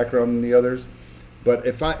coding background than the others. But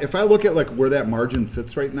if I look at like where that margin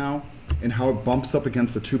sits right now and how it bumps up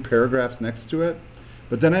against the 2 paragraphs next to it,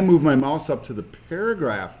 but then I move my mouse up to the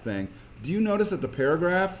paragraph thing. Do you notice that the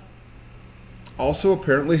paragraph also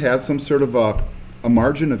apparently has some sort of a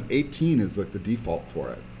margin of 18 is like the default for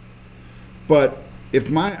it. But if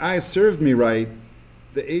my eyes served me right,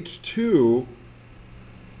 the H2,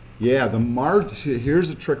 yeah, here's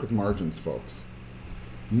a trick with margins, folks.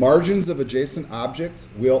 Margins of adjacent objects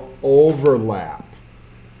will overlap.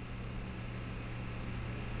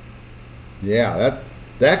 Yeah,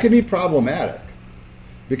 that can be problematic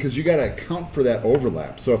because you got to account for that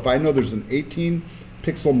overlap. So if I know there's an 18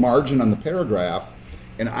 pixel margin on the paragraph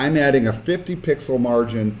and I'm adding a 50 pixel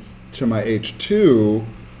margin to my H2,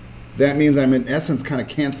 that means I'm in essence kind of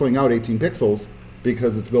canceling out 18 pixels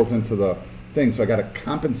because it's built into the thing. So I got to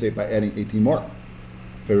compensate by adding 18 more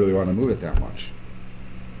if I really want to move it that much.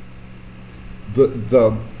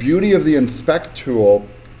 The beauty of the inspect tool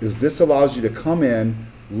is this allows you to come in,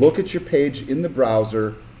 look at your page in the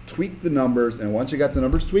browser, tweak the numbers, and once you got the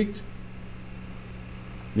numbers tweaked,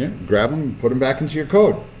 yeah, grab them and put them back into your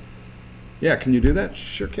code. Yeah, can you do that?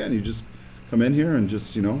 Sure can. You just come in here and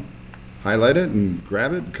just, highlight it and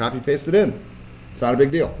grab it and copy paste it in. It's not a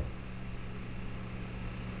big deal.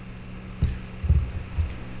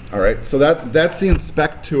 All right, so that's the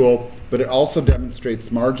inspect tool, but it also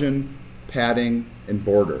demonstrates margin, padding, and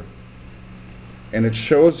border. And it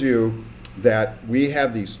shows you that we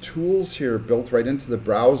have these tools here built right into the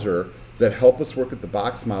browser that help us work at the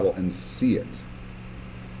box model and see it.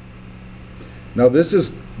 Now this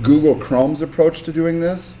is Google Chrome's approach to doing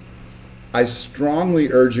this. I strongly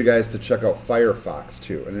urge you guys to check out Firefox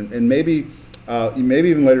too. And maybe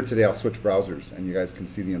even later today I'll switch browsers and you guys can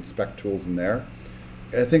see the inspect tools in there.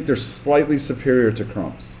 I think they're slightly superior to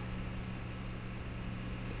Chrome's.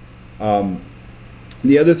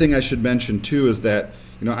 The other thing I should mention too is that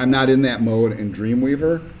I'm not in that mode in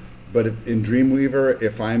Dreamweaver, but in Dreamweaver,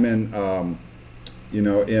 if I'm in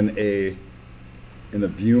in the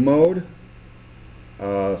view mode,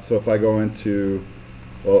 so if I go into,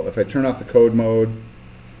 if I turn off the code mode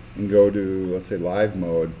and go to, let's say, live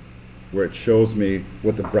mode, where it shows me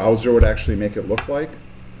what the browser would actually make it look like,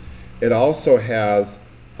 it also has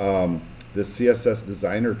the CSS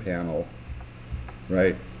designer panel,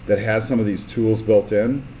 right, that has some of these tools built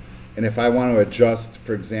in. And if I want to adjust,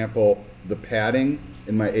 for example, the padding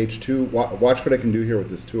in my H2, watch what I can do here with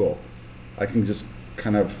this tool. I can just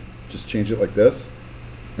kind of change it like this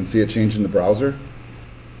and see it change in the browser.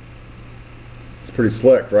 It's pretty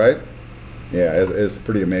slick, right? Yeah, it's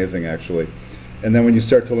pretty amazing actually. And then when you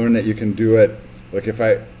start to learn that you can do it, like if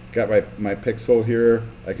I got my pixel here,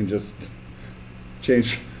 I can just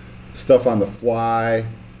change stuff on the fly,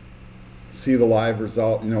 see the live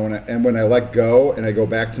result, when I let go and I go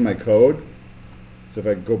back to my code, so if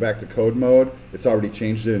I go back to code mode, it's already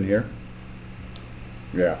changed it in here.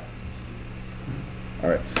 Yeah. All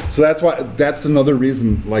right. So that's another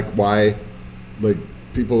reason why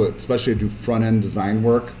people, especially who do front-end design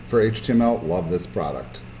work for HTML, love this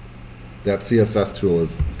product. That CSS tool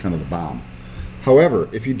is kind of the bomb. However,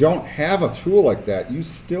 if you don't have a tool like that, you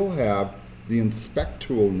still have the inspect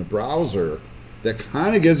tool in the browser that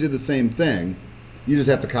kind of gives you the same thing. You just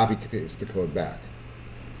have to copy paste the code back.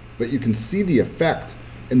 But you can see the effect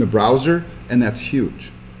in the browser, and that's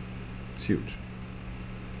huge. It's huge.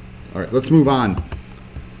 All right, let's move on.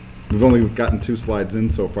 We've only gotten 2 slides in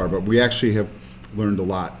so far, but we actually have learned a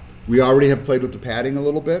lot. We already have played with the padding a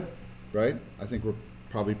little bit, right? I think we're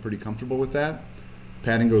probably pretty comfortable with that.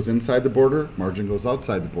 Padding goes inside the border, margin goes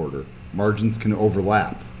outside the border. Margins can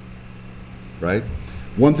overlap, right?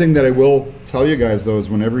 One thing that I will tell you guys though is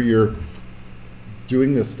whenever you're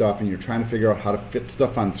doing this stuff and you're trying to figure out how to fit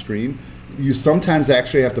stuff on screen, you sometimes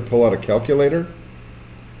actually have to pull out a calculator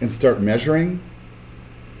and start measuring.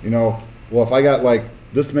 Well, if I got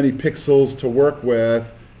this many pixels to work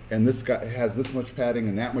with and this guy has this much padding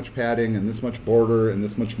and that much padding and this much border and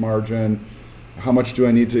this much margin, how much do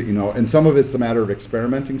I need to, and some of it's a matter of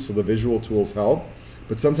experimenting, so the visual tools help,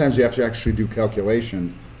 but sometimes you have to actually do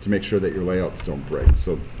calculations to make sure that your layouts don't break.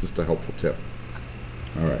 So just a helpful tip.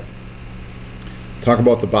 All right. Talk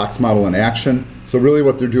about the box model in action. So really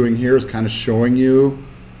what they're doing here is kind of showing you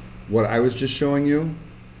what I was just showing you.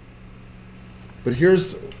 But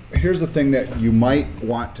here's the thing that you might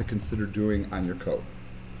want to consider doing on your code.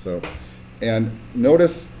 And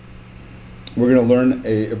notice we're going to learn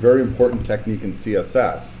a very important technique in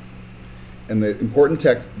CSS. And the important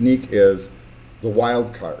technique is the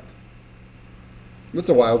wildcard. What's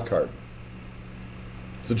a wildcard?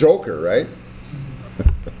 It's a joker, right?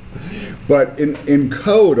 But in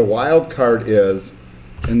code, a wildcard is,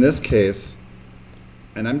 in this case,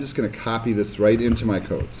 and I'm just going to copy this right into my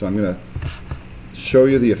code. So I'm going to show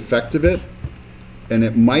you the effect of it, and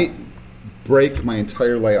it might break my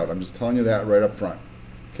entire layout. I'm just telling you that right up front.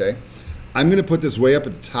 Okay? I'm going to put this way up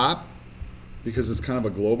at the top because it's kind of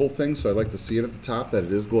a global thing, so I'd like to see it at the top that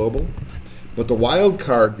it is global. But the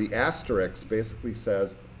wildcard, the asterisk, basically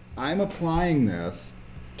says, I'm applying this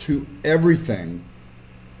to everything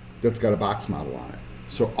that's got a box model on it.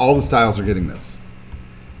 So all the styles are getting this.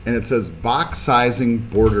 And it says box sizing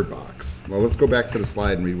border box. Well, let's go back to the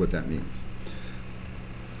slide and read what that means.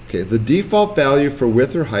 Okay, the default value for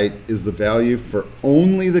width or height is the value for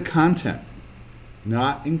only the content,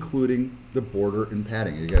 not including the border and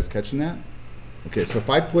padding. Are you guys catching that? Okay, so if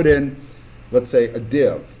I put in, let's say, a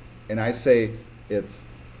div, and I say it's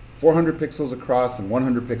 400 pixels across and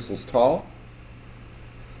 100 pixels tall,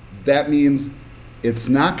 that means it's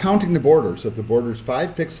not counting the border. So if the border is 5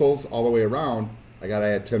 pixels all the way around, I got to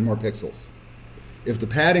add 10 more pixels. If the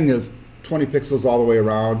padding is 20 pixels all the way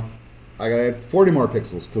around, I got to add 40 more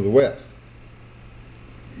pixels to the width.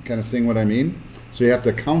 You kind of seeing what I mean? So you have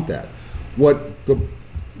to count that. What the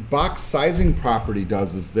box sizing property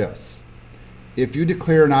does is this. If you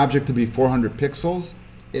declare an object to be 400 pixels,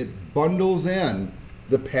 it bundles in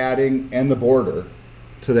the padding and the border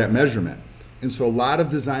to that measurement. And so a lot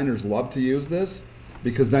of designers love to use this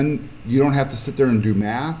because then you don't have to sit there and do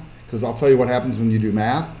math. Because I'll tell you what happens when you do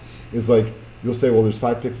math is like you'll say, well, there's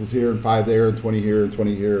 5 pixels here and 5 there and 20 here and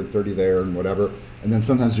 20 here and 30 there and whatever. And then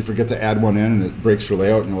sometimes you forget to add one in and it breaks your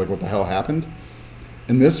layout and you're like, what the hell happened?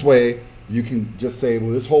 And this way you can just say,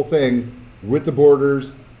 well, this whole thing with the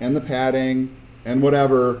borders and the padding and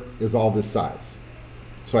whatever is all this size.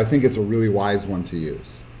 So I think it's a really wise one to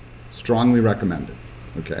use. Strongly recommended.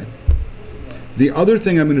 Okay. The other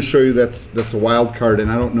thing I'm going to show you that's a wild card,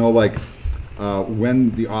 and I don't know like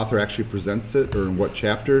when the author actually presents it or in what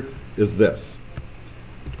chapter, is this.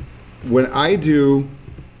 When I do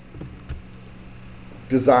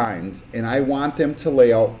designs and I want them to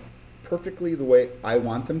lay out perfectly the way I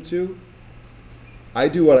want them to, I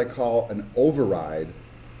do what I call an override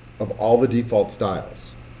of all the default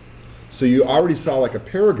styles. So you already saw like a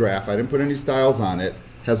paragraph, I didn't put any styles on it,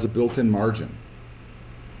 has a built-in margin,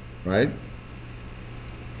 right?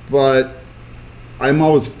 But I'm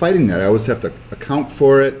always fighting that. I always have to account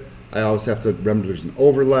for it. I always have to remember there's an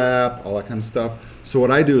overlap, all that kind of stuff. So what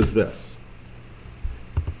I do is this.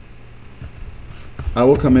 I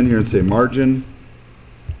will come in here and say margin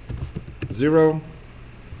 0,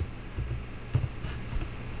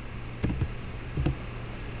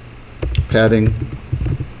 padding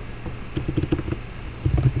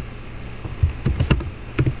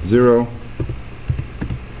 0,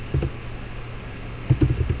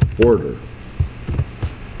 border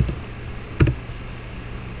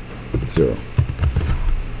 0.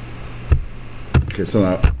 Okay, so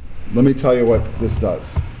now let me tell you what this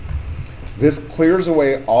does. This clears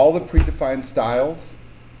away all the predefined styles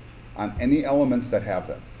on any elements that have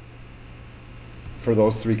them for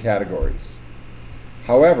those 3 categories.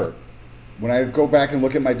 However, when I go back and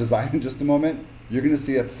look at my design in just a moment, you're going to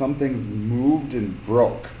see that some things moved and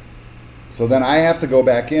broke. So then I have to go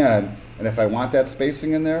back in, and if I want that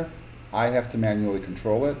spacing in there, I have to manually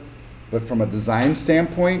control it. But from a design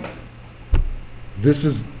standpoint, this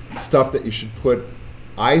is stuff that you should put,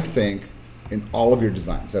 I think, in all of your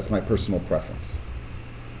designs. That's my personal preference.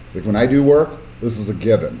 Like when I do work, this is a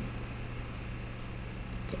given.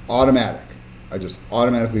 It's automatic. I just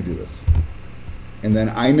automatically do this. And then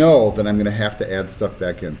I know that I'm going to have to add stuff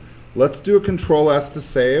back in. Let's do a Control S to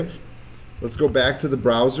save. Let's go back to the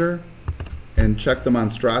browser and check the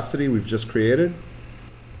monstrosity we've just created.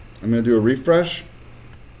 I'm going to do a refresh.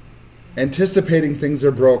 Anticipating things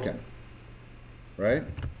are broken, right?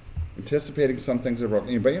 Anticipating some things are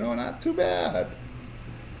broken. But you know, not too bad.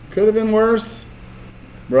 Could have been worse,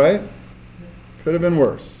 right? Could have been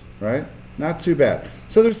worse, right? Not too bad.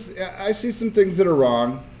 So I see some things that are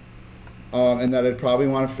wrong and that I'd probably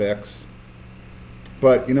want to fix.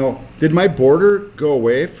 But, you know, did my border go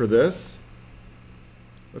away for this?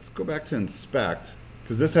 Let's go back to inspect,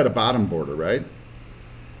 because this had a bottom border, right?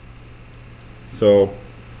 So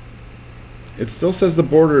it still says the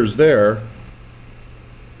border is there.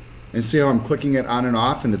 And see how I'm clicking it on and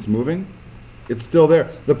off and it's moving? It's still there.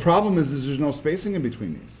 The problem is there's no spacing in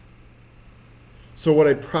between these. So what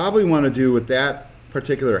I probably want to do with that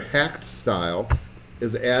particular hacked style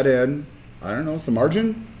is add in, I don't know, some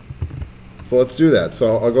margin. So let's do that.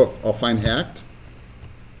 So I'll find hacked.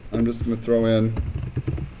 I'm just going to throw in,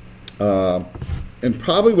 and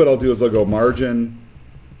probably what I'll do is I'll go margin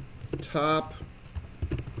top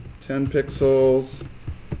 10 pixels,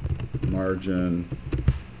 margin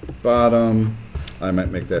bottom, I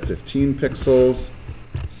might make that 15 pixels,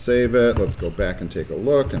 save it, let's go back and take a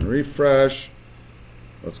look and refresh.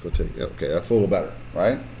 Let's go take, okay, that's a little better,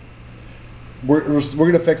 right? We're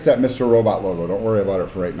going to fix that Mr. Robot logo, don't worry about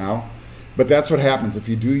it for right now. But that's what happens if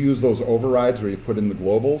you do use those overrides where you put in the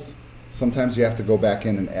globals. Sometimes you have to go back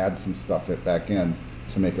in and add some stuff back in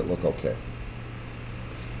to make it look okay.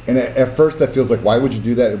 And at first that feels like, why would you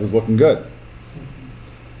do that? It was looking good.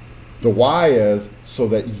 The why is so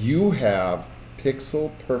that you have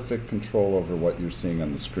pixel perfect control over what you're seeing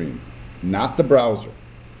on the screen, not the browser.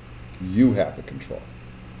 You have the control.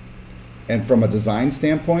 And from a design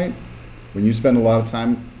standpoint, when you spend a lot of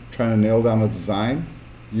time trying to nail down a design,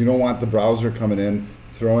 you don't want the browser coming in,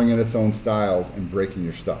 throwing in its own styles and breaking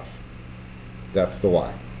your stuff. That's the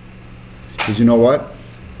why. Because you know what?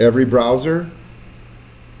 Every browser,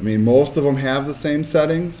 I mean, most of them have the same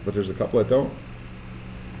settings, but there's a couple that don't.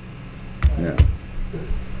 Yeah.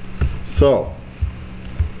 So,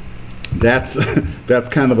 that's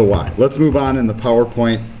kind of the why. Let's move on in the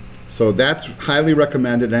PowerPoint. So that's highly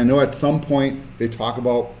recommended. I know at some point they talk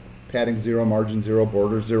about padding 0, margin 0,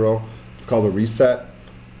 border 0. It's called a reset.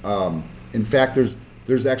 In fact,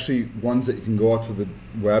 there's actually ones that you can go out to the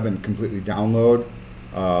web and completely download.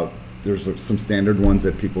 There's some standard ones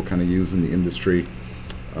that people kind of use in the industry.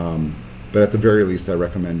 But at the very least, I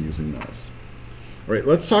recommend using those. All right,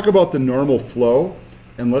 let's talk about the normal flow,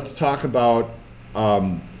 and let's talk about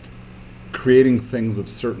creating things of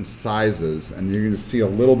certain sizes, and you're going to see a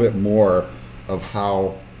little bit more of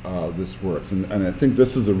how this works. And I think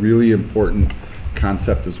this is a really important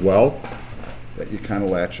concept as well that you kind of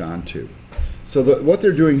latch on to. So what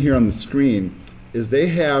they're doing here on the screen is they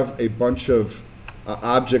have a bunch of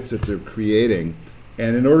objects that they're creating,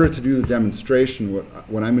 and in order to do the demonstration,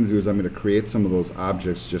 what I'm going to do is I'm going to create some of those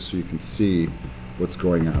objects just so you can see what's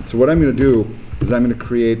going on. So what I'm going to do is I'm going to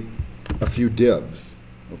create a few divs,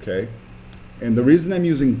 okay? And the reason I'm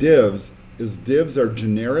using divs is divs are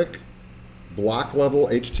generic block level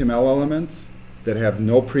HTML elements that have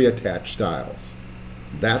no pre-attached styles.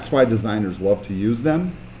 That's why designers love to use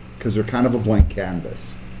them, because they're kind of a blank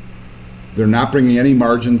canvas. They're not bringing any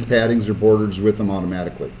margins, paddings, or borders with them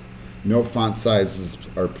automatically. No font sizes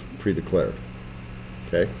are pre-declared.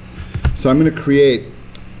 Okay? So I'm going to create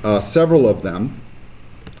several of them,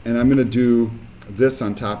 and I'm going to do this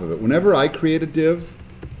on top of it. Whenever I create a div,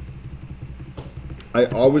 I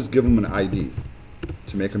always give them an ID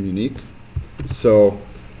to make them unique. So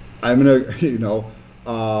I'm going to,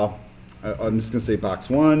 I'm just going to say box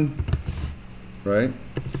 1, right?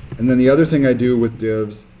 And then the other thing I do with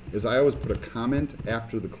divs is I always put a comment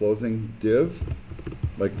after the closing div,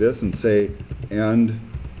 like this, and say, and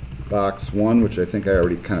box 1, which I think I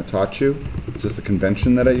already kind of taught you. It's just a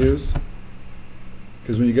convention that I use.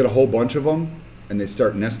 Because when you get a whole bunch of them, and they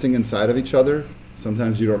start nesting inside of each other,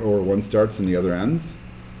 sometimes you don't know where one starts and the other ends.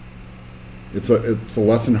 It's a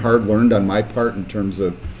lesson hard learned on my part in terms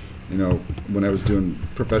of, when I was doing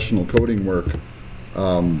professional coding work.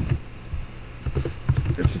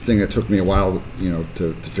 It's a thing that took me a while,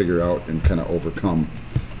 to figure out and kind of overcome.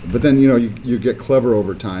 But then, you get clever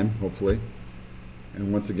over time, hopefully.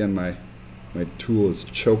 And once again, my tool is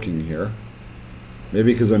choking here.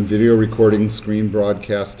 Maybe because I'm video recording, screen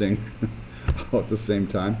broadcasting all at the same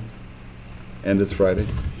time. And it's Friday.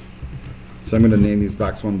 So I'm going to name these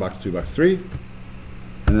box 1, box 2, box 3.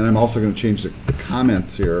 And then I'm also going to change the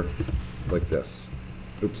comments here like this.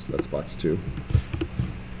 Oops, that's box 2.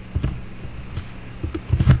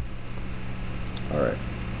 All right.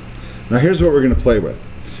 Now here's what we're going to play with.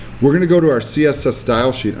 We're going to go to our CSS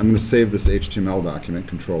style sheet. I'm going to save this HTML document,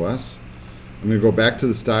 Control S. I'm going to go back to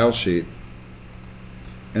the style sheet,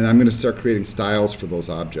 and I'm going to start creating styles for those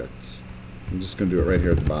objects. I'm just going to do it right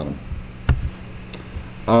here at the bottom.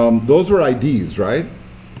 Those were IDs, right?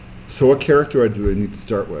 So what character do I need to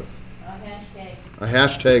start with? A hashtag. A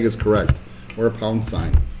hashtag is correct, or a pound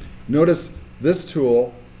sign. Notice this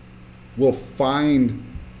tool will find,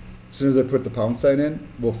 as soon as I put the pound sign in,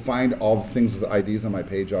 will find all the things with IDs on my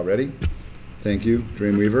page already. Thank you,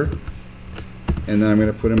 Dreamweaver. And then I'm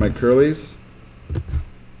going to put in my curlies.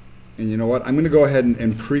 And you know what? I'm going to go ahead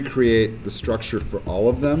and pre-create the structure for all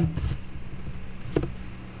of them.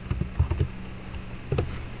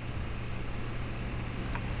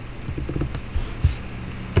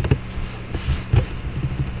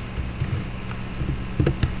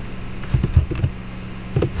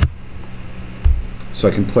 So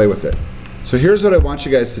I can play with it. So here's what I want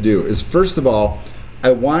you guys to do is, first of all, I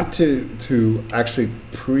want to actually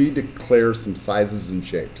pre-declare some sizes and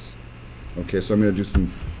shapes. Okay, so I'm going to do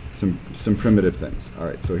some primitive things. All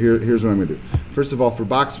right, so here's what I'm going to do. First of all, for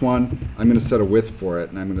box 1, I'm going to set a width for it,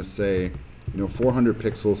 and I'm going to say, 400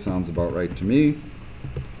 pixels sounds about right to me.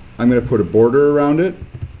 I'm going to put a border around it,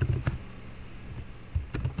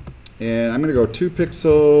 and I'm going to go 2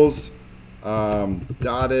 pixels,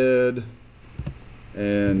 dotted,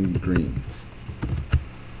 and green.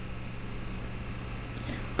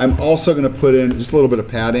 I'm also going to put in just a little bit of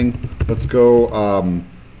padding. Let's go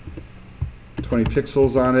 20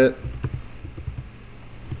 pixels on it.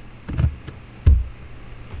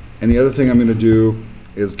 And the other thing I'm going to do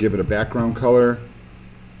is give it a background color.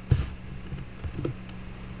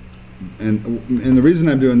 And the reason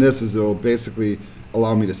I'm doing this is it'll basically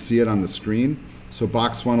allow me to see it on the screen. So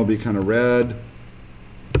box 1 will be kind of red.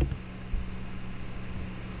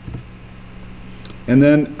 And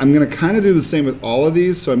then I'm going to kind of do the same with all of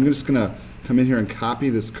these, so I'm just going to come in here and copy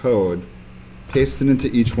this code, paste it into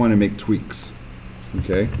each one, and make tweaks.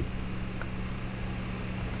 Okay?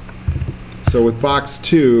 So with box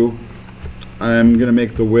 2, I'm going to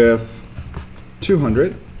make the width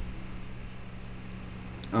 200.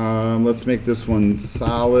 Let's make this one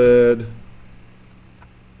solid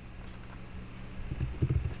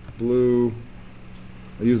blue.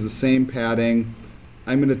 I'll use the same padding.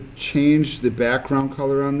 I'm going to change the background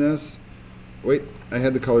color on this. Wait, I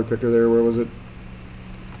had the color picker there. Where was it?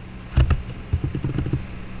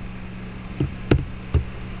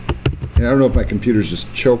 And I don't know if my computer's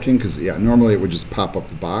just choking, because yeah, normally it would just pop up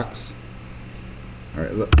the box. All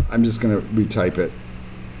right, I'm just going to retype it.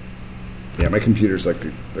 Yeah, my computer's like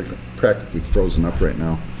practically frozen up right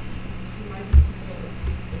now.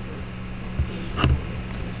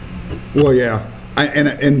 Well, yeah,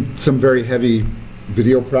 and some very heavy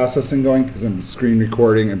video processing going, because I'm screen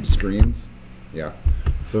recording and screens. Yeah,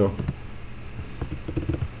 so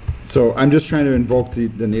I'm just trying to invoke the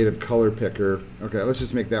native color picker. Okay, let's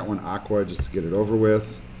just make that one aqua just to get it over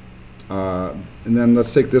with. And then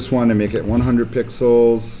let's take this one and make it 100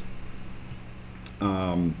 pixels.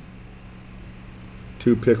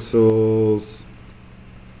 2 pixels.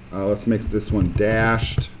 Let's make this one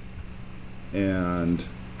dashed, and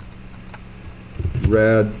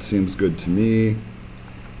red seems good to me.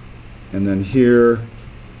 And then here,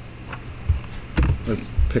 let's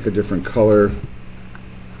pick a different color.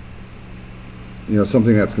 You know,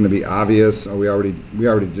 something that's going to be obvious. Oh, we already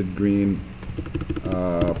did green.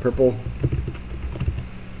 Purple.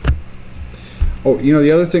 Oh, you know, the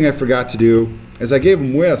other thing I forgot to do is I gave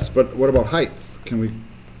them widths, but what about heights? Can we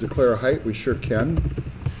declare a height? We sure can.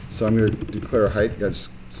 So I'm going to declare a height. Got to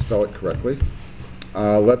spell it correctly.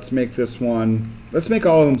 Let's make this one. Let's make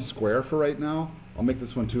all of them square for right now. I'll make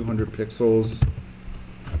this one 200 pixels.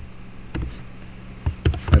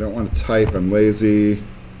 I don't want to type. I'm lazy.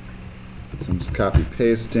 So I'm just copy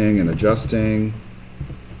pasting and adjusting.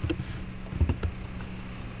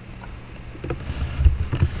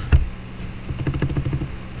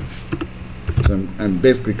 So I'm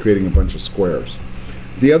basically creating a bunch of squares.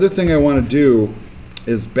 The other thing I want to do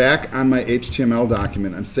is back on my HTML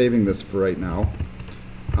document, I'm saving this for right now.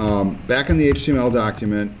 Back in the HTML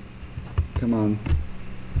document, come on,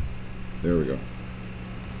 there we go.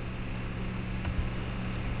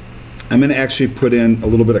 I'm going to actually put in a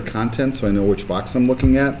little bit of content so I know which box I'm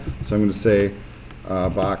looking at. So I'm going to say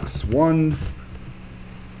box 1.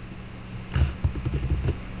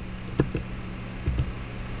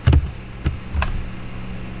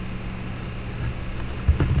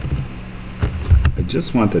 I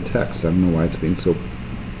just want the text. I don't know why it's being so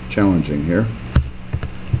challenging here.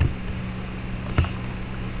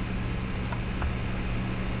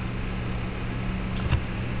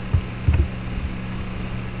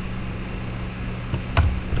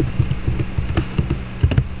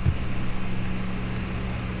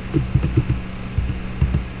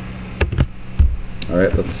 All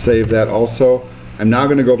right, let's save that also. I'm now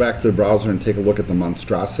going to go back to the browser and take a look at the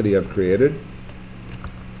monstrosity I've created.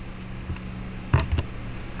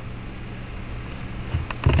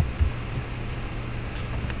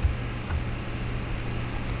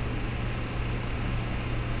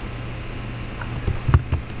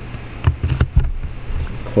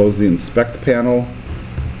 Close the inspect panel,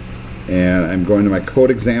 and I'm going to my code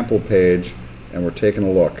example page, and we're taking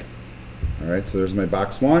a look. All right, so there's my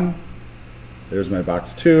box 1, there's my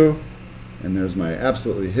box 2, and there's my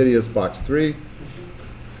absolutely hideous box 3.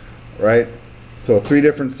 Right? So 3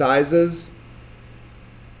 different sizes.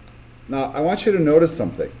 Now I want you to notice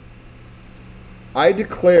something. I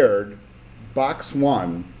declared box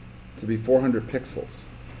 1 to be 400 pixels.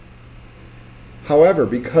 However,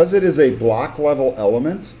 because it is a block level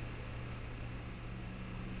element,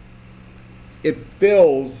 it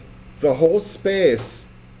fills the whole space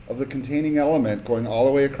of the containing element going all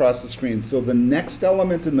the way across the screen. So the next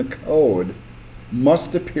element in the code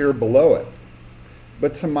must appear below it.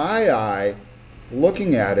 But to my eye,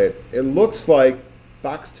 looking at it, it looks like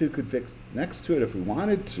box 2 could fit next to it if we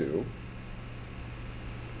wanted to.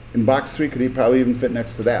 And box 3 could probably even fit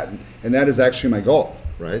next to that. And that is actually my goal,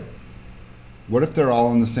 right? What if they're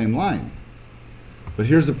all in the same line? But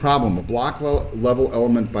here's the problem. A block level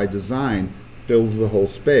element by design fills the whole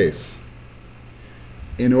space.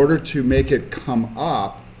 In order to make it come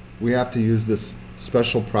up, we have to use this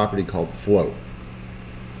special property called float.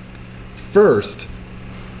 First,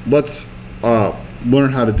 let's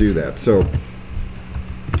learn how to do that. So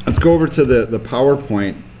let's go over to the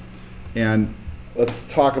PowerPoint, and let's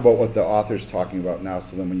talk about what the author's talking about now,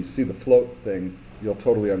 so then when you see the float thing, you'll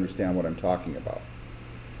totally understand what I'm talking about.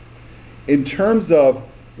 In terms of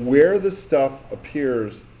where the stuff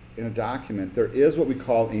appears in a document, there is what we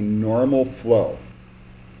call a normal flow.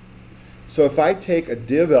 So if I take a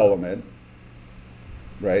div element,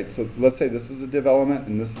 right, so let's say this is a div element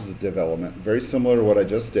and this is a div element, very similar to what I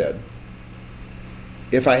just did.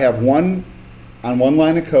 If I have one on one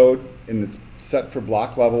line of code and it's set for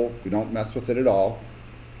block level, we don't mess with it at all,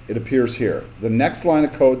 it appears here. The next line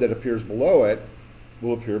of code that appears below it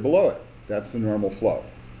will appear below it. That's the normal flow.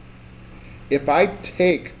 If I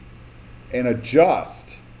take and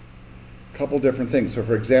adjust a couple different things, so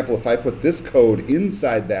for example, if I put this code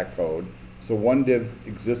inside that code, so one div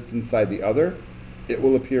exists inside the other, it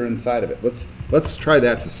will appear inside of it. Let's try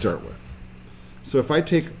that to start with. So if I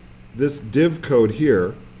take this div code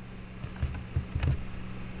here,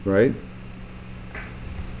 right,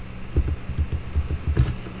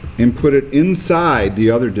 and put it inside the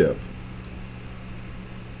other div.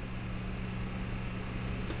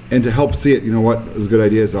 And to help see it, you know what is a good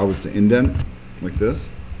idea is always to indent like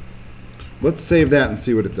this. Let's save that and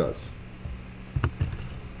see what it does.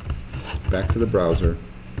 Back to the browser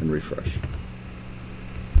and refresh.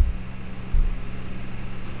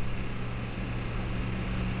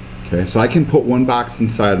 Okay, so I can put one box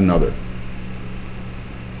inside another.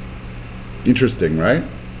 Interesting, right?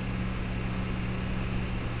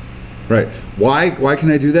 Right. Why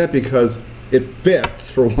can I do that? Because it fits,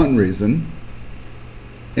 for one reason,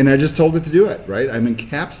 and I just told it to do it, right? I'm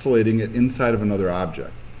encapsulating it inside of another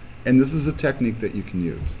object. And this is a technique that you can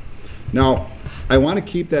use. Now, I want to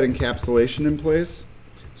keep that encapsulation in place,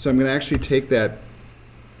 so I'm going to actually take that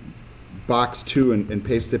box 2 and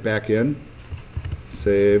paste it back in.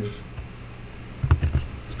 Save.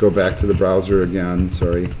 Let's go back to the browser again,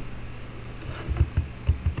 sorry.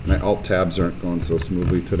 My alt tabs aren't going so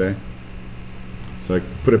smoothly today. So I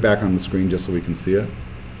put it back on the screen just so we can see it.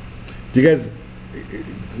 Do you guys,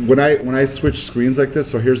 when I switch screens like this,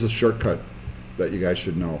 so here's a shortcut that you guys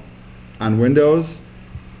should know. On Windows,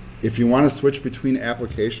 if you want to switch between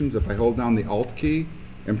applications, if I hold down the Alt key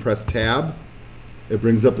and press Tab, it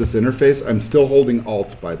brings up this interface. I'm still holding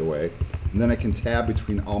Alt, by the way, and then I can tab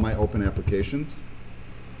between all my open applications.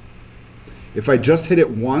 If I just hit it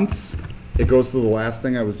once, it goes to the last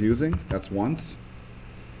thing I was using. That's once.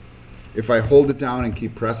 If I hold it down and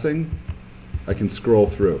keep pressing, I can scroll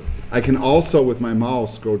through. I can also, with my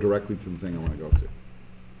mouse, go directly to the thing I want to go to.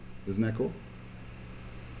 Isn't that cool?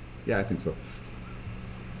 Yeah, I think so.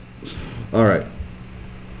 All right.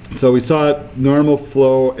 So we saw normal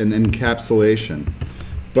flow and encapsulation.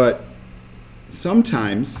 But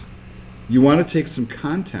sometimes you want to take some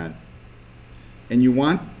content and you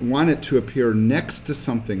want it to appear next to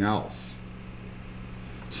something else.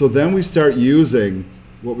 So then we start using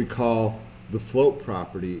what we call the float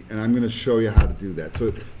property, and I'm going to show you how to do that.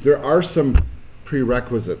 So there are some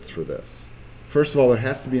prerequisites for this. First of all, there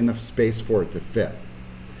has to be enough space for it to fit.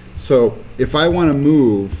 So if I want to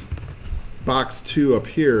move box 2 up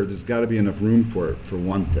here, there's got to be enough room for it, for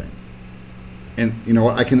one thing. And you know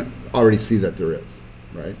what, I can already see that there is,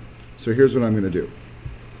 right? So here's what I'm going to do.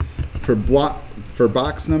 For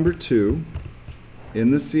box number 2,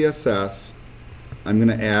 in the CSS, I'm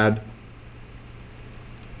going to add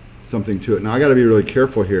something to it. Now I got to be really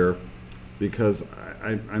careful here because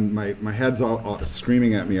my head's all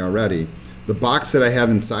screaming at me already. The box that I have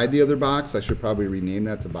inside the other box, I should probably rename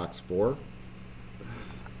that to box 4.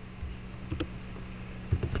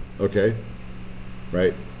 Okay,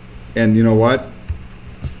 right? And you know what?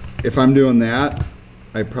 If I'm doing that,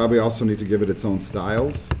 I probably also need to give it its own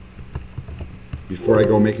styles before I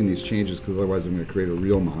go making these changes, because otherwise I'm going to create a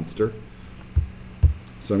real monster.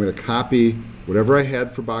 So I'm going to copy whatever I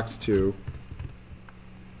had for box 2,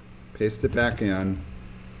 paste it back in,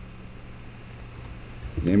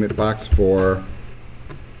 name it box 4,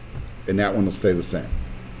 and that one will stay the same.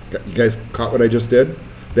 You guys caught what I just did?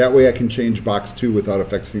 That way I can change box 2 without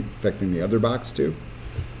affecting the other box 2.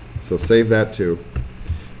 So save that too.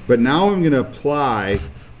 But now I'm going to apply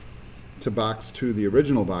to box 2, the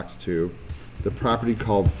original box 2, the property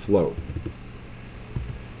called float.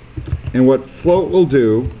 And what float will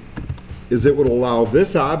do is it will allow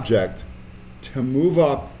this object to move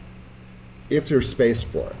up if there's space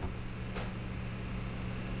for it.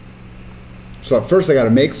 So at first I got to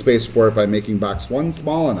make space for it by making box 1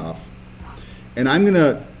 small enough. And I'm going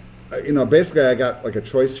to, basically I got like a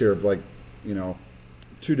choice here of like,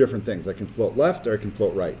 2 different things. I can float left or I can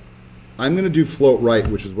float right. I'm going to do float right,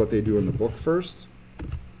 which is what they do in the book first.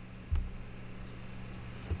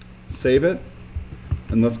 Save it,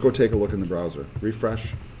 and let's go take a look in the browser.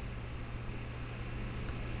 Refresh.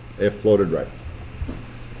 It floated right.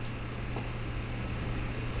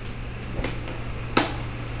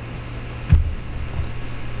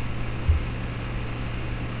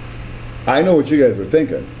 I know what you guys are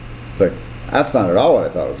thinking. It's like, that's not at all what I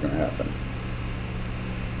thought was going to happen.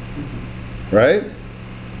 Right?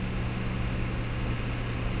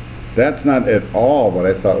 That's not at all what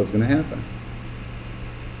I thought was going to happen.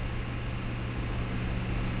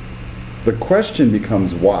 The question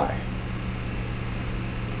becomes why.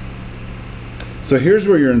 So here's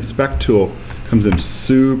where your inspect tool comes in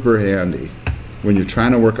super handy when you're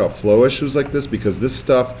trying to work out flow issues like this, because this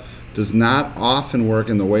stuff does not often work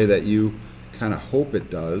in the way that you kind of hope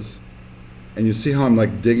it does. And you see how I'm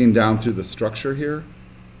like digging down through the structure here?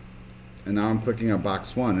 And now I'm clicking on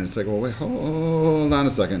box 1, and it's like, well, wait, hold on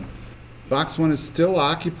a second. Box 1 is still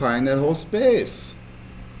occupying that whole space.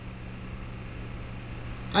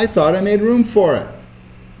 I thought I made room for it.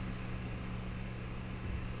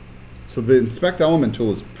 So the inspect element tool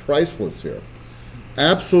is priceless here.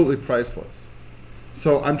 Absolutely priceless.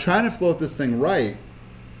 So I'm trying to float this thing right,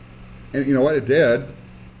 and you know what, it did,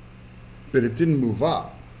 but it didn't move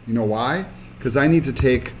up. You know why? Because I need to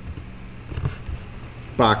take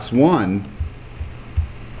box 1,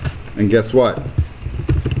 and guess what?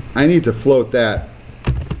 I need to float that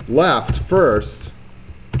left first,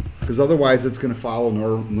 because otherwise it's going to follow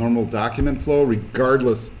normal document flow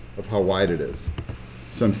regardless of how wide it is.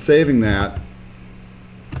 So I'm saving that.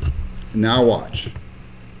 Now watch.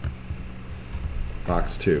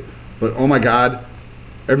 Box 2. But oh my God,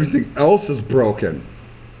 everything else is broken.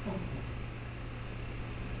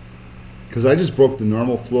 Because I just broke the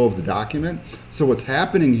normal flow of the document. So what's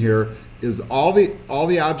happening here is all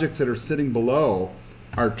the objects that are sitting below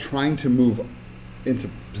are trying to move into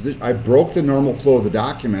position. I broke the normal flow of the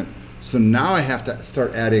document, so now I have to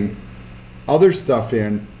start adding other stuff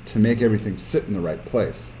in to make everything sit in the right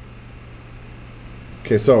place.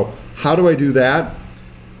 Okay, so how do I do that?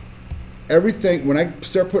 Everything, when I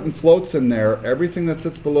start putting floats in there, everything that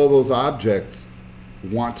sits below those objects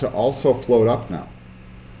want to also float up now,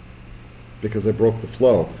 because I broke the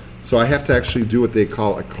flow. So I have to actually do what they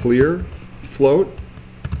call a clear float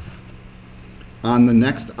on the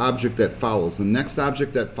next object that follows. The next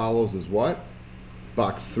object that follows is what?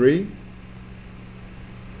 Box 3.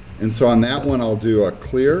 And so on that one I'll do a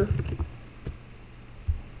clear.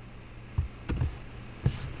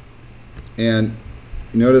 And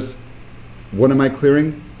notice, what am I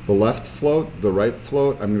clearing? The left float, the right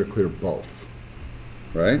float? I'm going to clear both.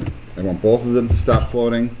 Right? I want both of them to stop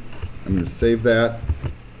floating. I'm going to save that.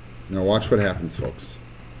 Now watch what happens, folks.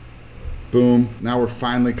 Boom. Now we're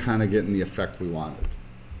finally kind of getting the effect we wanted.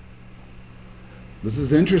 This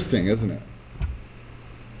is interesting, isn't it?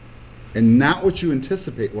 And not what you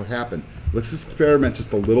anticipate will happen. Let's experiment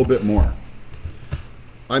just a little bit more.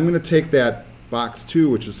 I'm going to take that box 2,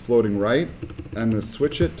 which is floating right, and I'm going to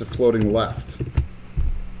switch it to floating left.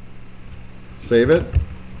 Save it.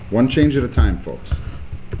 One change at a time, folks.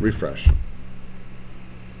 Refresh.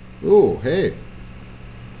 Ooh, hey.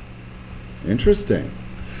 Interesting.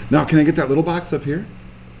 Now, can I get that little box up here?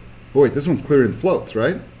 Oh, wait, this one's clearing the floats,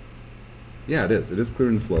 right? Yeah, it is. It is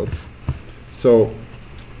clearing the floats. So,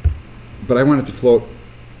 but I want it to float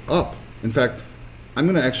up. In fact, I'm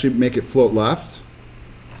going to actually make it float left.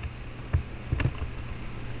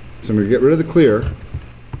 So I'm going to get rid of the clear.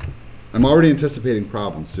 I'm already anticipating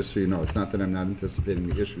problems, just so you know. It's not that I'm not anticipating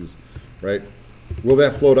the issues, right? Will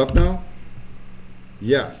that float up now?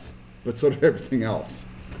 Yes, but so did everything else.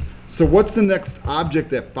 So what's the next object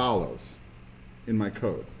that follows in my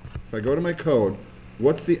code? If I go to my code,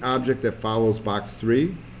 what's the object that follows box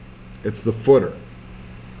 3? It's the footer.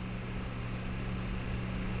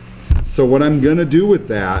 So what I'm going to do with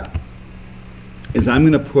that is I'm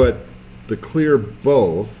going to put the clear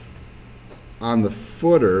both on the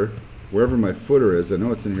footer, wherever my footer is. I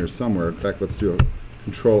know it's in here somewhere. In fact, let's do a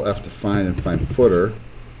Control F to find and find footer.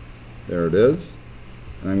 There it is.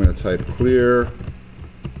 And I'm going to type clear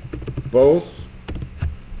both,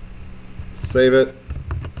 save it,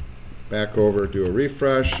 back over, do a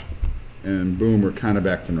refresh, and boom, we're kind of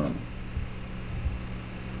back to normal.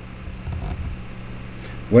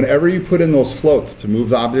 Whenever you put in those floats to move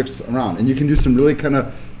the objects around, and you can do some really kind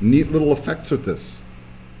of neat little effects with this.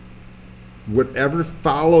 Whatever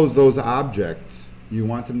follows those objects, you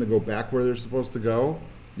want them to go back where they're supposed to go,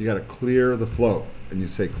 you got to clear the float. And you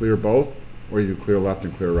say clear both, or you do clear left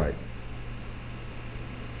and clear right.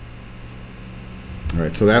 All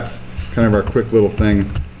right, so that's kind of our quick little thing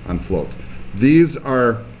on floats. These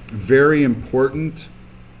are very important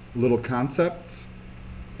little concepts,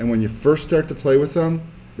 and when you first start to play with them,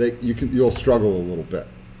 you'll struggle a little bit.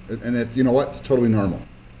 And it's, you know what, it's totally normal.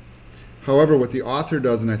 However, what the author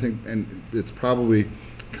does, and it's probably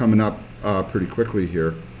coming up pretty quickly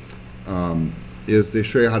here, is they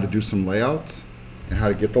show you how to do some layouts and how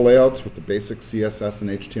to get the layouts with the basic CSS and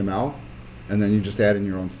HTML, and then you just add in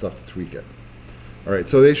your own stuff to tweak it. All right,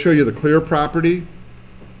 so they show you the clear property,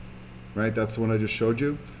 right? That's the one I just showed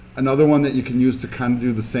you. Another one that you can use to kind of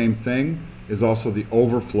do the same thing is also the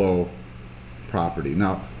overflow property.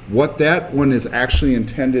 Now, what that one is actually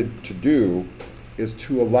intended to do is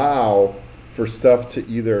to allow for stuff to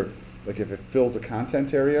either, like if it fills a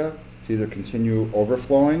content area, to either continue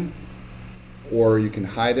overflowing, or you can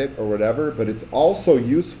hide it or whatever, but it's also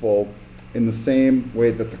useful in the same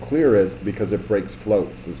way that the clear is because it breaks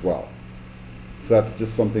floats as well. So that's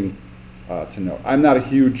just something to note. I'm not a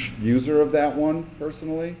huge user of that one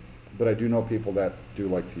personally, but I do know people that do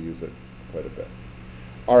like to use it quite a bit.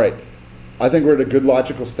 All right, I think we're at a good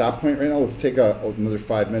logical stop point right now. Let's take another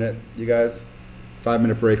 5 minute, you guys. 5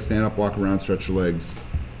 minute break, stand up, walk around, stretch your legs,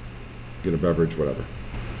 get a beverage, whatever.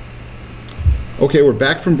 Okay, we're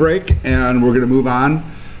back from break and we're going to move on.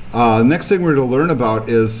 The next thing we're going to learn about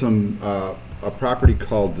is a property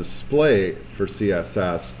called display for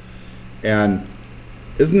CSS. And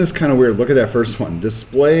isn't this kind of weird? Look at that first one,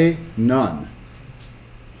 display none.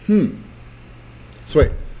 So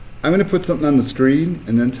wait, I'm going to put something on the screen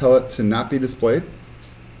and then tell it to not be displayed?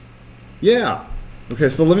 Yeah. Okay,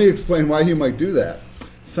 so let me explain why you might do that.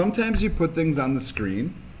 Sometimes you put things on the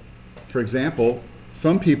screen. For example,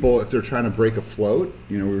 some people, if they're trying to break a float,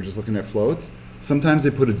 we were just looking at floats, sometimes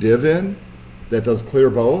they put a div in that does clear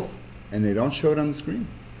both, and they don't show it on the screen.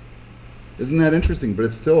 Isn't that interesting? But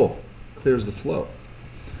it still clears the float.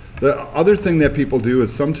 The other thing that people do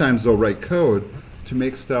is sometimes they'll write code to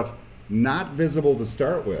make stuff not visible to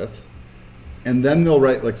start with, and then they'll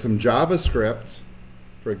write like some JavaScript,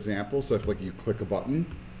 for example, so if like you click a button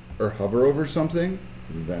or hover over something,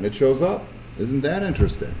 then it shows up. Isn't that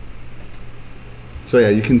interesting? So yeah,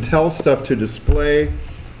 you can tell stuff to display,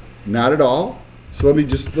 not at all. So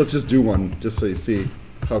let's just do one, just so you see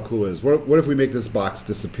how cool it is. What if we make this box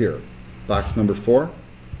disappear? Box number 4.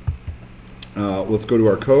 Let's go to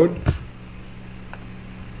our code.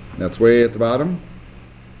 That's way at the bottom.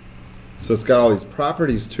 So it's got all these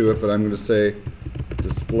properties to it, but I'm going to say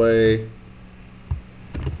display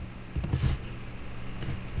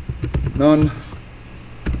none.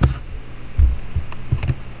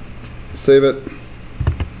 Save it.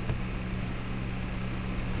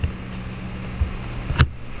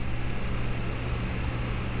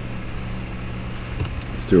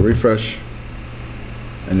 Let's do a refresh.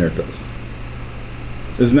 And there it goes.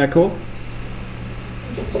 Isn't that cool?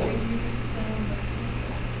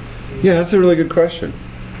 Yeah, that's a really good question.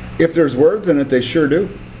 If there's words in it, they sure do.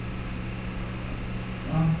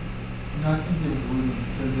 No, I think they wouldn't,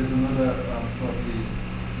 because there's another property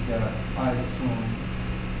that hides from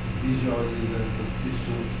visual users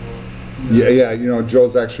posticials for. Yeah,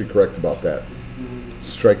 Joe's actually correct about that.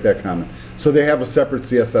 Strike that comment. So they have a separate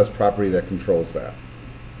CSS property that controls that.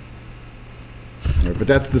 Yeah, but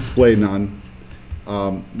that's display none.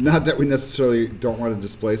 Not that we necessarily don't want to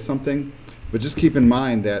display something, but just keep in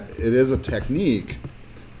mind that it is a technique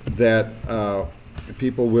that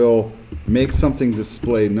people will make something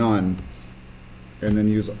display none and then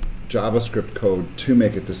use JavaScript code to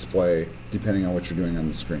make it display depending on what you're doing on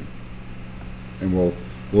the screen. And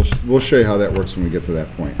we'll show you how that works when we get to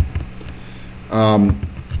that point.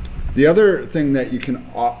 The other thing that you can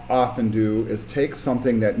often do is take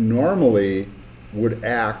something that normally would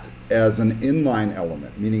act as an inline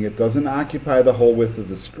element, meaning it doesn't occupy the whole width of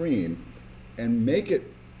the screen, and make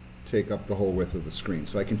it take up the whole width of the screen.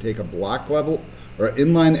 So I can take a block level or an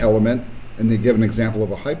inline element, and they give an example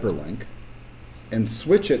of a hyperlink, and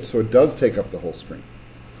switch it so it does take up the whole screen.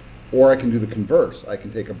 Or I can do the converse. I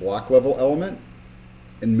can take a block level element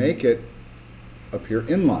and make it appear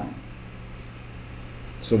inline.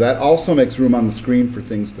 So that also makes room on the screen for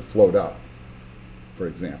things to float up, for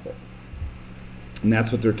example. And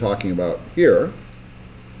that's what they're talking about here.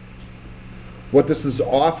 What this is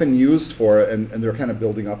often used for, and they're kind of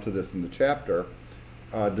building up to this in the chapter,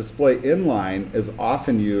 display inline is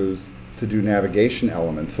often used to do navigation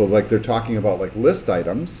elements. So like they're talking about like list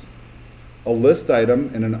items. A list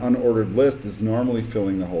item in an unordered list is normally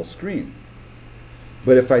filling the whole screen.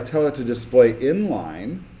 But if I tell it to display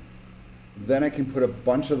inline, then I can put a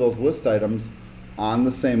bunch of those list items on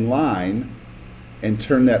the same line and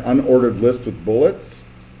turn that unordered list with bullets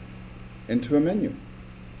into a menu.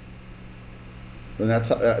 And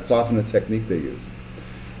that's often a technique they use.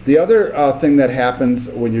 The other thing that happens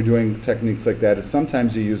when you're doing techniques like that is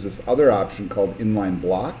sometimes you use this other option called inline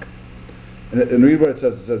block. And read what it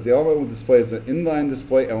says. It says the element will display is an inline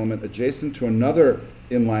display element adjacent to another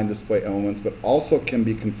inline display elements, but also can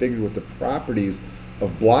be configured with the properties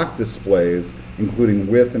of block displays, including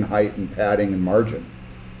width and height and padding and margin.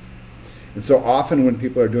 And so often when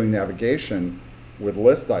people are doing navigation with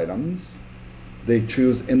list items, they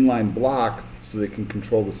choose inline block so they can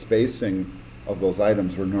control the spacing of those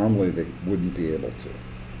items where normally they wouldn't be able to.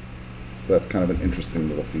 So that's kind of an interesting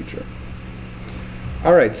little feature.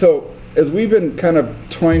 All right, so as we've been kind of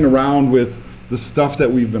toying around with the stuff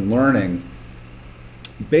that we've been learning,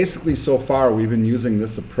 basically so far we've been using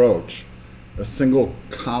this approach. A single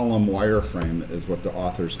column wireframe is what the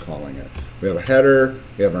author's calling it. We have a header,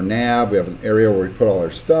 we have our nav, we have an area where we put all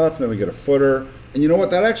our stuff, and then we get a footer. And you know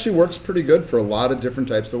what, that actually works pretty good for a lot of different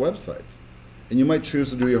types of websites. And you might choose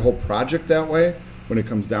to do your whole project that way when it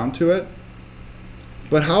comes down to it.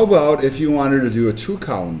 But how about if you wanted to do a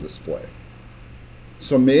 2-column display?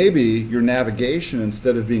 So maybe your navigation,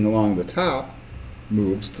 instead of being along the top,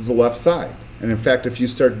 moves to the left side. And in fact, if you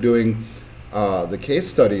start doing the case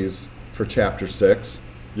studies for Chapter 6,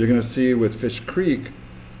 you're going to see with Fish Creek,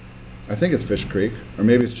 I think it's Fish Creek, or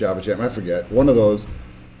maybe it's Java Jam, I forget, one of those,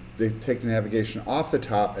 they take the navigation off the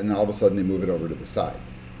top and all of a sudden they move it over to the side,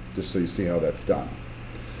 just so you see how that's done.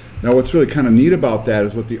 Now what's really kind of neat about that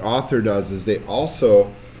is what the author does is they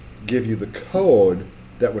also give you the code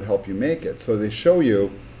that would help you make it. So they show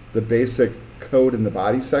you the basic code in the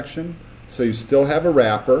body section. So you still have a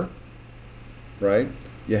wrapper, right?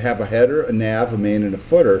 You have a header, a nav, a main, and a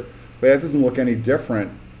footer, but that doesn't look any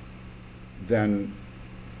different than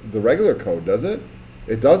the regular code, does it?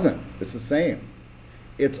 It doesn't. It's the same.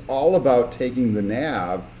 It's all about taking the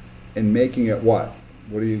nav and making it what?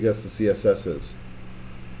 What do you guess the CSS is?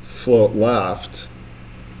 Float left,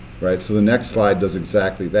 right? So the next slide does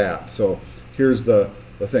exactly that. So here's the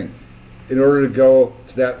thing. In order to go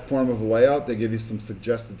to that form of a layout, they give you some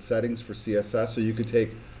suggested settings for CSS. So you could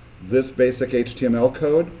take this basic HTML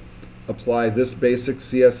code, apply this basic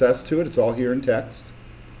CSS to it. It's all here in text.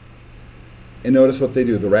 And notice what they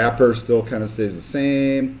do. The wrapper still kind of stays the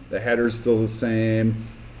same. The header is still the same.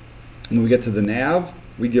 When we get to the nav,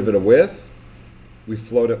 we give it a width. We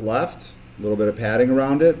float it left, a little bit of padding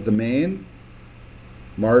around it. The main,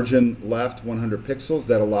 margin left 100 pixels.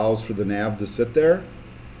 That allows for the nav to sit there.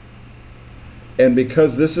 And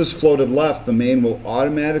because this is floated left, the main will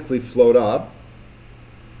automatically float up.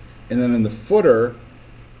 And then in the footer,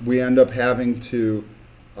 we end up having to,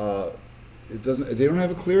 they don't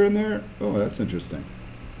have a clear in there? Oh, that's interesting.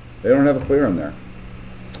 They don't have a clear in there.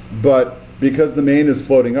 But because the main is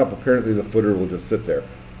floating up, apparently the footer will just sit there.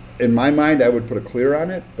 In my mind, I would put a clear on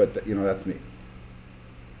it, but that's me.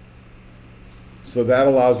 So that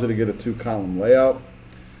allows you to get a 2-column layout.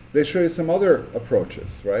 They show you some other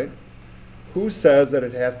approaches, right? Who says that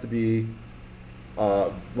it has to be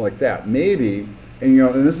like that? Maybe,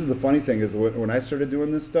 and this is the funny thing, is when I started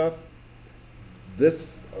doing this stuff,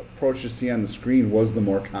 this approach you see on the screen was the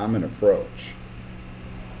more common approach.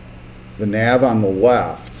 The nav on the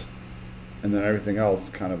left, and then everything else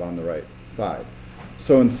kind of on the right side.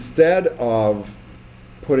 So instead of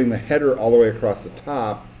putting the header all the way across the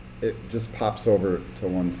top, it just pops over to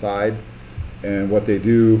one side. And what they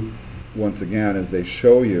do, once again, is they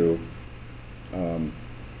show you kind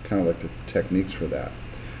of like the techniques for that.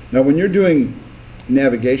 Now when you're doing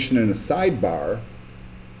navigation in a sidebar,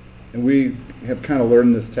 and we have kind of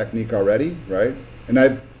learned this technique already, right?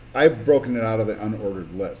 And I've broken it out of the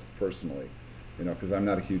unordered list personally, because I'm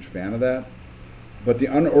not a huge fan of that. But the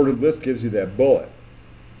unordered list gives you that bullet.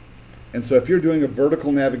 And so if you're doing a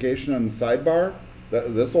vertical navigation on the sidebar,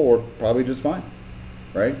 this will work probably just fine,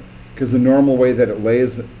 right? Because the normal way that it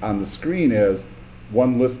lays on the screen is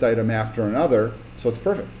one list item after another, so it's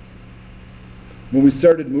perfect. When we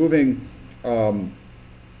started moving, to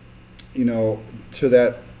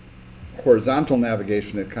that horizontal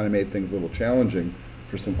navigation, it kind of made things a little challenging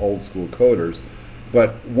for some old school coders.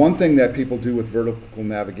 But one thing that people do with vertical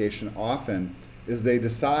navigation often is they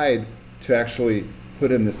decide to actually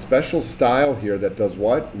put in this special style here that does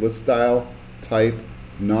what? List style, type,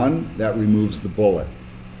 none. That removes the bullet.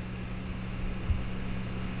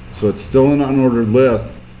 So it's still an unordered list,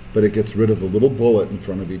 but it gets rid of the little bullet in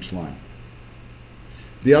front of each line.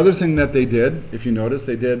 The other thing that they did, if you notice,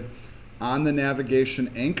 they did on the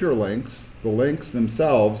navigation anchor links, the links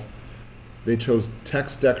themselves, they chose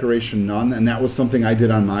text decoration none, and that was something I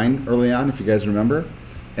did on mine early on, if you guys remember.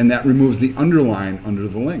 And that removes the underline under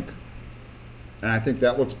the link. And I think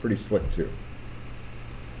that looks pretty slick too.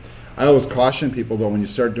 I always caution people though, when you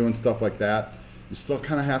start doing stuff like that, You still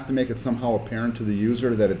kind of have to make it somehow apparent to the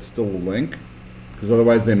user that it's still a link, because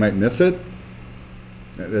otherwise they might miss it.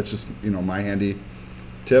 That's just, my handy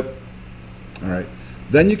tip. All right.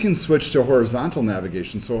 Then you can switch to horizontal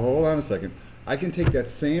navigation. So hold on a second. I can take that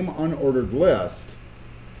same unordered list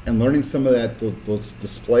and learning some of those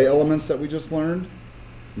display elements that we just learned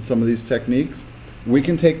and some of these techniques. We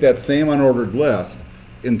can take that same unordered list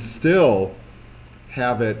and still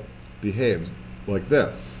have it behave like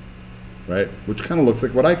this, right? Which kind of looks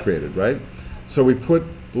like what I created, right? So we put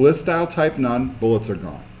list style type none, bullets are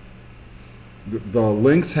gone. The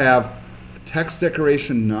links have text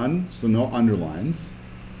decoration none, so no underlines.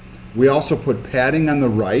 We also put padding on the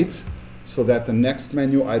right so that the next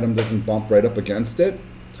menu item doesn't bump right up against it,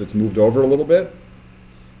 so it's moved over a little bit.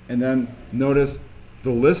 And then notice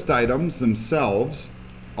the list items themselves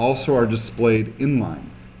also are displayed inline.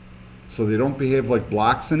 So they don't behave like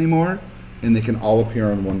blocks anymore, and they can all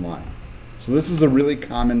appear on one line. So this is a really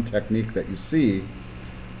common technique that you see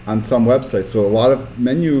on some websites. So a lot of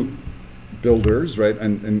menu builders, right,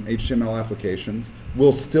 and HTML applications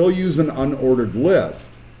will still use an unordered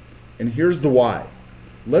list. And here's the why.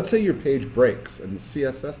 Let's say your page breaks and the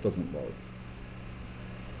CSS doesn't load.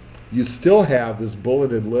 You still have this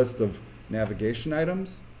bulleted list of navigation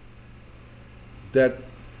items that,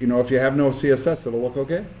 if you have no CSS, it'll look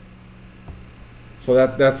okay. So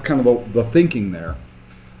that's kind of the thinking there.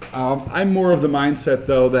 I'm more of the mindset,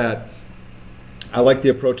 though, that I like the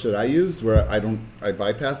approach that I used, where I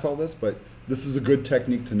bypass all this, but this is a good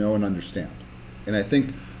technique to know and understand. And I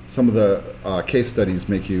think some of the case studies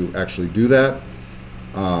make you actually do that.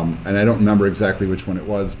 And I don't remember exactly which one it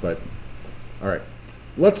was, but all right.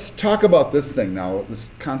 Let's talk about this thing now, this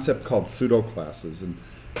concept called pseudo classes.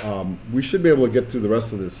 And we should be able to get through the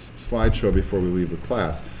rest of this slideshow before we leave the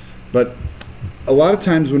class. But a lot of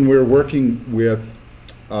times when we're working with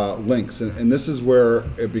links, and this is where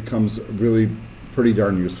it becomes really pretty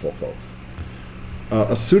darn useful, folks.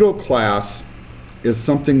 A pseudo class is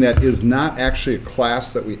something that is not actually a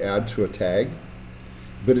class that we add to a tag,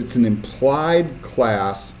 but it's an implied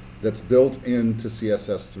class that's built into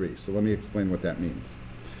CSS3. So let me explain what that means.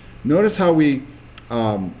 Notice how we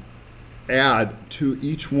add to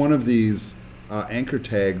each one of these anchor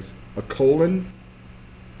tags a colon,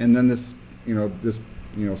 and then this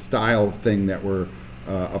style thing that we're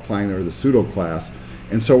applying there, the pseudo class.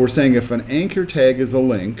 And so we're saying if an anchor tag is a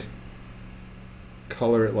link,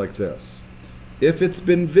 color it like this. If it's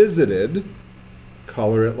been visited,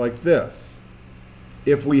 color it like this.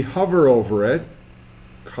 If we hover over it,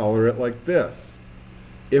 color it like this.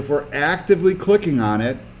 If we're actively clicking on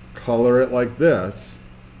it, color it like this.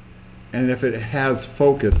 And if it has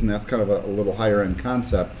focus, and that's kind of a little higher end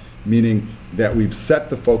concept, meaning that we've set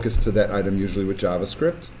the focus to that item, usually with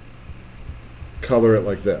JavaScript, color it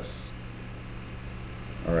like this.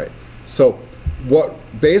 All right. So what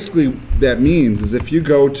basically that means is if you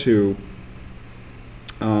go to,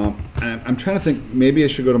 I'm trying to think, maybe I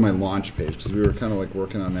should go to my launch page because we were kind of like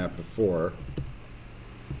working on that before.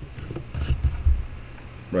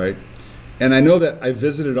 Right? And I know that I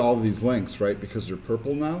visited all of these links, right, because they're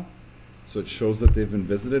purple now. So it shows that they've been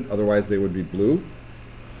visited. Otherwise, they would be blue.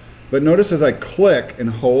 But notice as I click and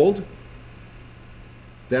hold,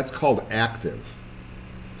 that's called active.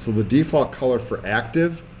 So the default color for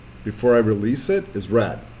active before I release it is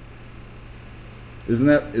red. Isn't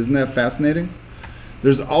that fascinating?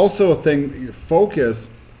 There's also a thing, focus.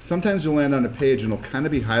 Sometimes you'll land on a page and it'll kind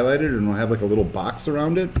of be highlighted and it'll have like a little box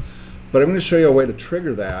around it. But I'm going to show you a way to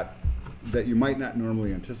trigger that you might not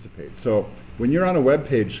normally anticipate. So when you're on a web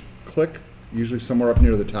page, click usually somewhere up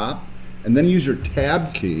near the top, and then use your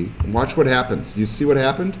tab key and watch what happens. Do you see what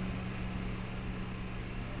happened?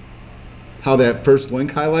 How that first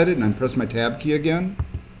link highlighted, and I press my tab key again,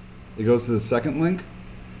 it goes to the second link.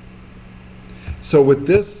 So with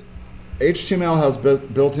this, HTML has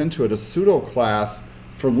built into it a pseudo class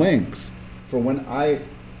for links, for when I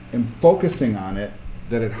am focusing on it,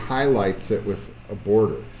 that it highlights it with a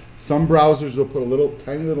border. Some browsers will put a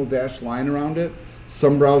tiny little dashed line around it.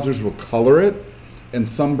 Some browsers will color it, and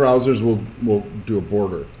some browsers will do a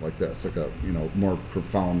border like this, like a more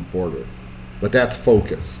profound border. But that's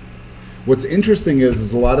focus. What's interesting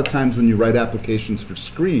is a lot of times when you write applications for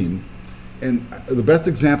screen, and the best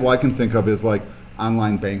example I can think of is like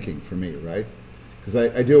online banking for me, right?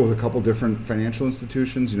 Because I deal with a couple different financial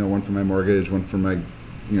institutions, one for my mortgage, one for my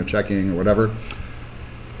checking or whatever.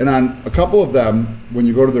 And on a couple of them, when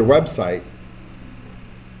you go to their website,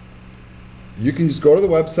 you can just go to the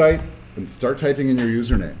website and start typing in your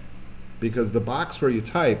username, because the box where you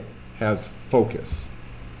type has focus.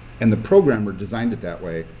 And the programmer designed it that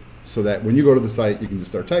way so that when you go to the site, you can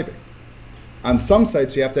just start typing. On some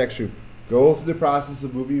sites, you have to actually go through the process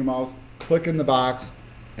of moving your mouse, click in the box,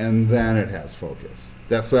 and then it has focus.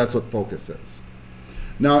 So that's what focus is.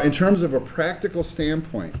 Now, in terms of a practical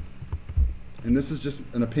standpoint, and this is just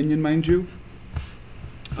an opinion, mind you,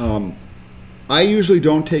 I usually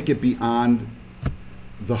don't take it beyond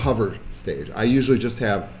the hover stage. I usually just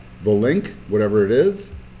have the link, whatever it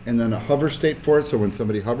is, and then a hover state for it, so when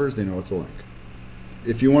somebody hovers, they know it's a link.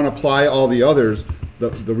 If you want to apply all the others,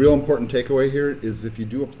 the real important takeaway here is if you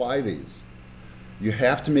do apply these, you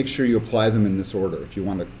have to make sure you apply them in this order if you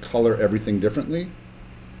want to color everything differently,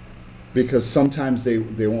 because sometimes they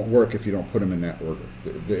won't work if you don't put them in that order.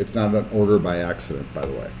 It's not an order by accident, by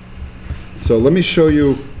the way. So let me show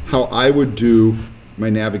you how I would do my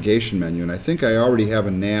navigation menu, and I think I already have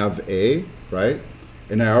a nav A, right?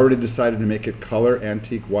 And I already decided to make it color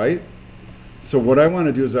antique white. So what I want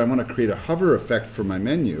to do is I want to create a hover effect for my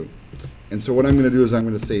menu. And so what I'm going to do is I'm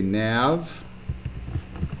going to say nav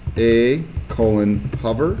A :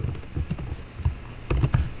 hover.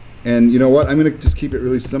 And you know what? I'm going to just keep it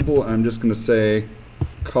really simple. I'm just going to say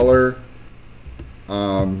color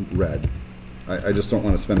red. I just don't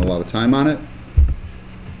want to spend a lot of time on it.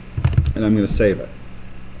 And I'm going to save it.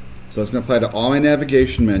 So it's going to apply to all my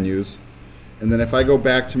navigation menus. And then if I go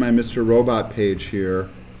back to my Mr. Robot page here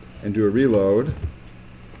and do a reload,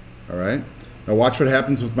 all right, now watch what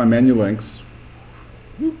happens with my menu links.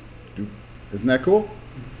 Isn't that cool?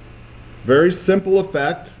 Very simple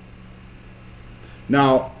effect.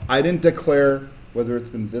 Now, I didn't declare whether it's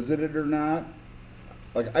been visited or not.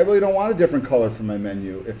 Like, I really don't want a different color for my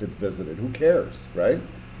menu if it's visited. Who cares, right?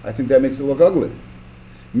 I think that makes it look ugly.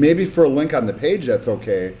 Maybe for a link on the page that's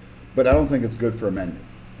okay, but I don't think it's good for a menu.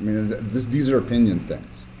 I mean, these are opinion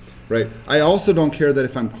things, right? I also don't care that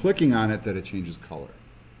if I'm clicking on it that it changes color.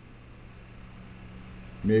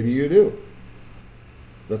 Maybe you do.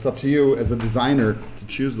 That's up to you as a designer to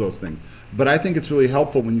choose those things. But I think it's really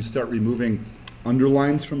helpful when you start removing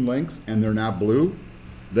underlines from links and they're not blue,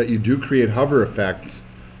 that you do create hover effects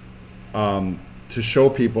to show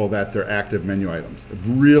people that they're active menu items.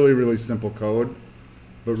 Really, really simple code,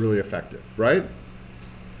 but really effective, right?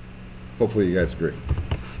 Hopefully you guys agree.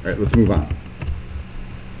 All right, let's move on.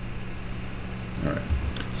 All right.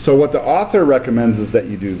 So what the author recommends is that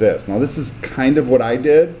you do this. Now this is kind of what I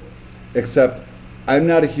did, except I'm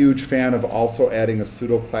not a huge fan of also adding a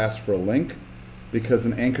pseudo class for a link, because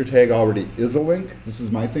an anchor tag already is a link. This is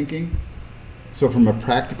my thinking. So from a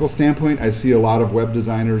practical standpoint, I see a lot of web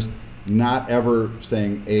designers not ever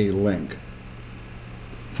saying a link.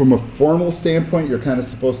 From a formal standpoint, you're kind of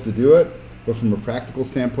supposed to do it, but from a practical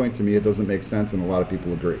standpoint, to me, it doesn't make sense, and a lot of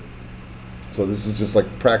people agree. So this is just like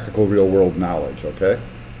practical, real-world knowledge, okay?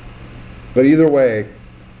 But either way,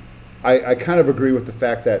 I kind of agree with the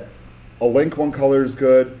fact that a link one color is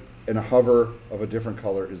good, and a hover of a different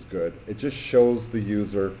color is good. It just shows the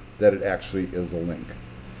user that it actually is a link.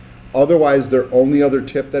 Otherwise, their only other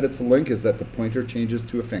tip that it's a link is that the pointer changes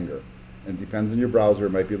to a finger. And it depends on your browser.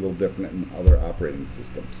 It might be a little different in other operating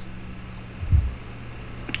systems.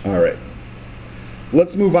 All right.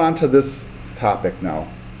 Let's move on to this topic now.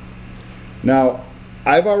 Now,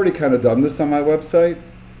 I've already kind of done this on my website.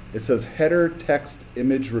 It says header text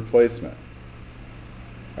image replacement.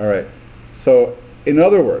 All right. So, in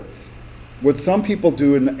other words, what some people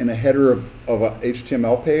do in a header of a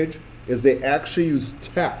HTML page is they actually use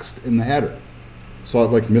text in the header. So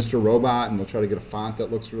like Mr. Robot, and they'll try to get a font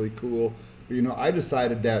that looks really cool. But, you know, I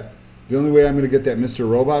decided that the only way I'm going to get that Mr.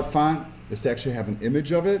 Robot font is to actually have an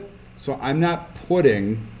image of it. So I'm not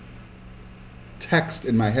putting text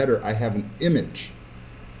in my header. I have an image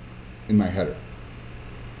in my header.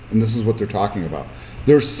 And this is what they're talking about.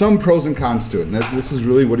 There's some pros and cons to it, and this is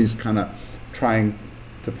really what he's kind of trying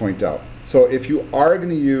to point out. So if you are going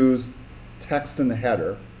to use text in the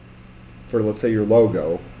header for, let's say, your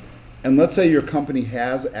logo, and let's say your company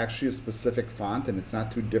has actually a specific font and it's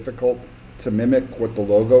not too difficult to mimic what the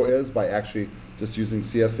logo is by actually just using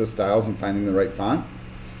CSS styles and finding the right font,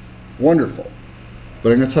 wonderful.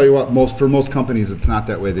 But I'm going to tell you what, for most companies it's not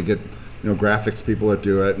that way. They get, you know, graphics people that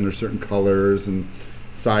do it, and there's certain colors and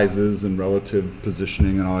sizes and relative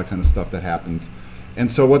positioning and all that kind of stuff that happens.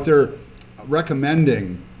 And so what they're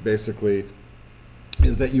recommending basically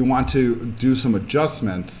is that you want to do some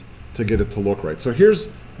adjustments to get it to look right. So here's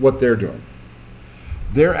what they're doing.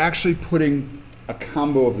 They're actually putting a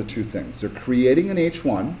combo of the two things. They're creating an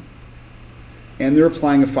H1 and they're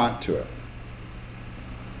applying a font to it.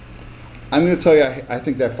 I'm going to tell you, I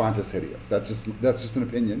think that font is hideous. That's just an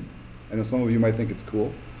opinion. I know some of you might think it's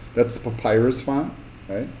cool. That's the Papyrus font,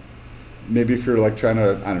 right? Maybe if you're like trying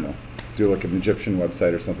to, I don't know, do like an Egyptian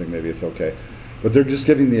website or something, maybe it's okay. But they're just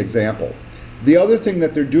giving the example. The other thing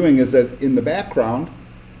that they're doing is that in the background,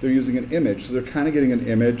 they're using an image, so they're kind of getting an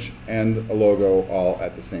image and a logo all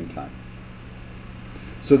at the same time.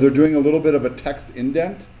 So they're doing a little bit of a text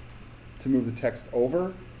indent to move the text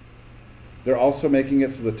over. They're also making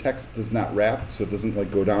it so the text does not wrap, so it doesn't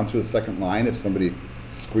like go down to a second line if somebody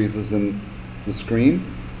squeezes in the screen.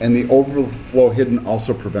 And the overflow hidden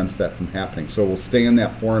also prevents that from happening. So it will stay in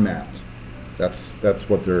that format. That's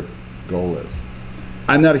what their goal is.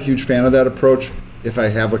 I'm not a huge fan of that approach. If I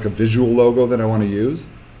have like a visual logo that I want to use,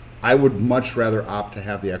 I would much rather opt to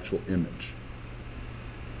have the actual image.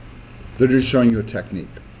 They're just showing you a technique.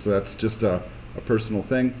 So that's just a personal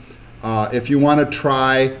thing. If you want to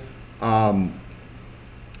try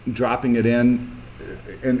dropping it in,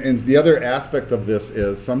 and the other aspect of this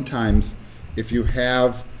is sometimes if you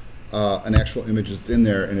have an actual image that's in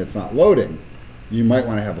there and it's not loading, you might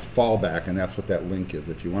want to have a fallback, and that's what that link is.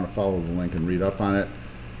 If you want to follow the link and read up on it,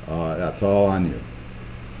 that's all on you.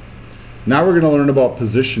 Now we're going to learn about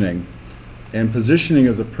positioning, and positioning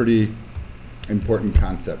is a pretty important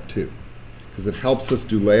concept too, because it helps us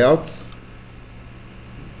do layouts.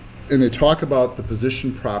 And they talk about the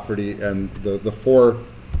position property and the 4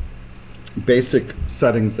 basic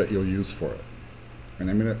settings that you'll use for it. And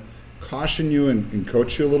I'm going to caution you and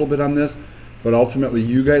coach you a little bit on this, but ultimately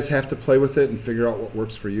you guys have to play with it and figure out what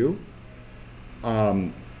works for you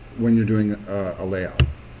when you're doing a layout.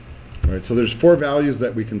 All right, so there's 4 values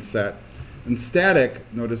that we can set. And static,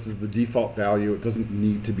 notice, is the default value. It doesn't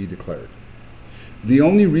need to be declared. The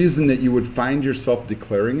only reason that you would find yourself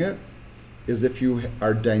declaring it is if you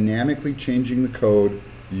are dynamically changing the code,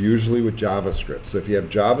 usually with JavaScript. So if you have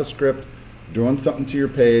JavaScript doing something to your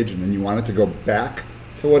page and then you want it to go back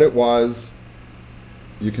to what it was,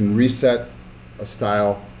 you can reset a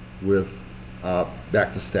style with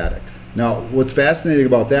back to static. Now, what's fascinating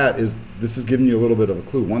about that is this is giving you a little bit of a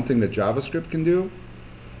clue. One thing that JavaScript can do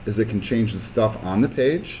is it can change the stuff on the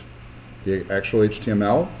page, the actual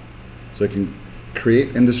HTML, so it can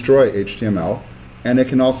create and destroy HTML, and it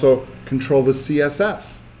can also control the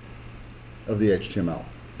CSS of the HTML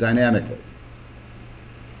dynamically.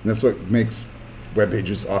 And that's what makes web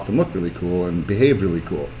pages often look really cool and behave really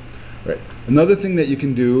cool. Right. Another thing that you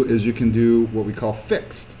can do is you can do what we call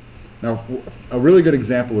fixed. Now, a really good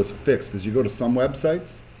example is fixed is you go to some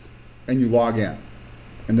websites and you log in.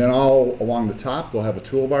 And then all along the top, they'll have a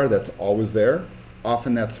toolbar that's always there.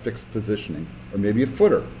 Often that's fixed positioning. Or maybe a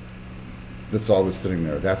footer that's always sitting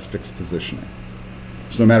there. That's fixed positioning.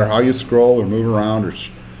 So no matter how you scroll or move around or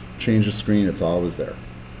change the screen, it's always there.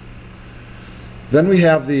 Then we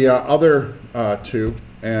have the other 2,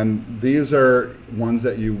 and these are ones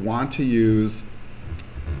that you want to use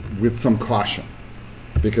with some caution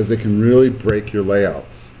because they can really break your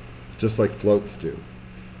layouts, just like floats do.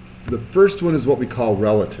 The first one is what we call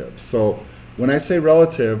relative. So when I say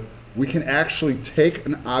relative, we can actually take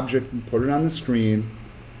an object and put it on the screen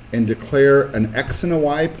and declare an X and a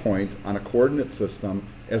Y point on a coordinate system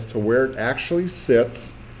as to where it actually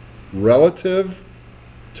sits relative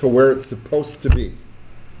to where it's supposed to be.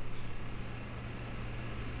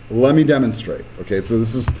 Let me demonstrate. Okay, so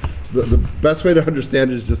this is the best way to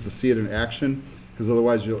understand it is just to see it in action, because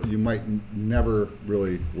otherwise you might never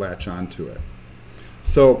really latch onto it.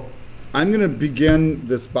 So I'm going to begin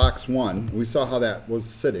this box 1. We saw how that was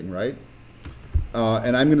sitting, right?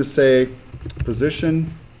 And I'm going to say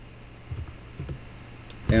position,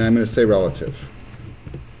 and I'm going to say relative.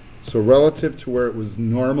 So relative to where it was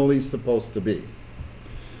normally supposed to be.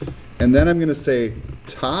 And then I'm going to say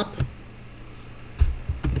top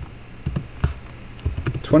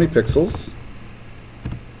 20 pixels,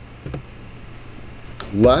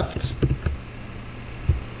 left,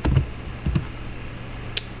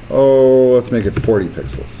 let's make it 40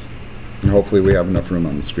 pixels. And hopefully we have enough room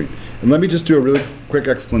on the screen. And let me just do a really quick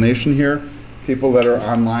explanation here. People that are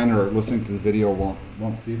online or listening to the video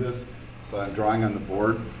won't see this, so I'm drawing on the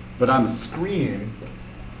board. But on the screen,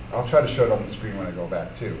 I'll try to show it on the screen when I go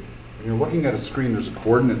back too. When you're looking at a screen, there's a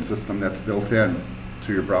coordinate system that's built in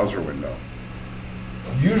to your browser window.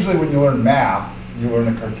 Usually when you learn math, you learn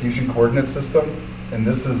a Cartesian coordinate system, and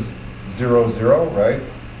this is 0, 0, right?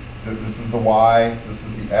 This is the y, this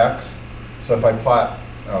is the x. So if I plot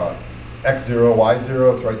x0,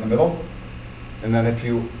 y0, it's right in the middle. And then if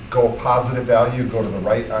you go positive value, you go to the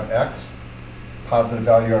right on x. Positive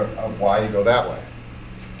value of y, you go that way.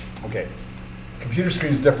 Okay, computer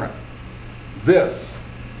screen is different. This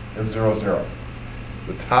is 0, 0.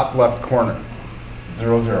 The top left corner,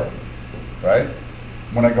 0, 0, right?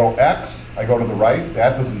 When I go x, I go to the right,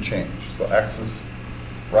 that doesn't change. So x is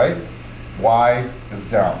right, y is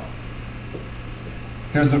down.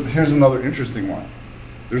 Here's another interesting one.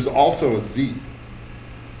 There's also a Z.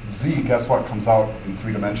 Z, guess what, comes out in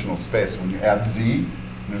three-dimensional space. When you add Z,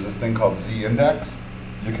 there's this thing called Z index.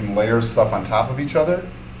 You can layer stuff on top of each other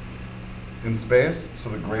in space. So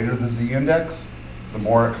the greater the Z index, the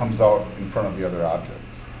more it comes out in front of the other objects.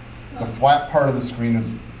 The flat part of the screen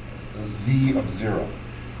is a Z of 0.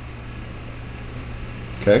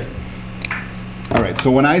 Okay? All right, so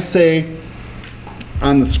when I say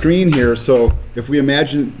on the screen here, so if we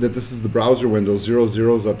imagine that this is the browser window, 0,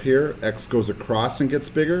 0 is up here, X goes across and gets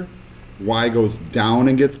bigger, Y goes down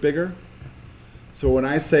and gets bigger. So when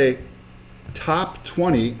I say top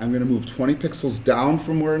 20, I'm going to move 20 pixels down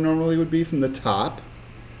from where it normally would be from the top.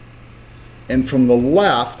 And from the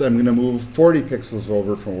left, I'm going to move 40 pixels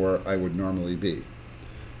over from where I would normally be.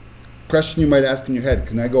 Question you might ask in your head,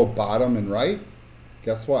 can I go bottom and right?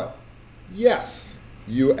 Guess what? Yes,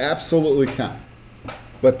 you absolutely can.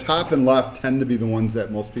 But top and left tend to be the ones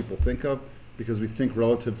that most people think of because we think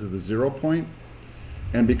relative to the 0 point.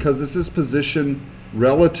 And because this is position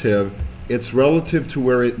relative, it's relative to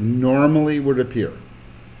where it normally would appear.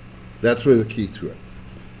 That's really the key to it.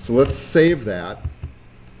 So let's save that.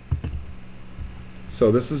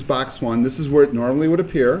 So this is box 1. This is where it normally would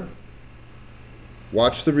appear.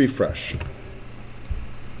 Watch the refresh.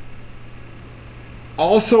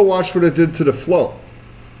 Also watch what it did to the float.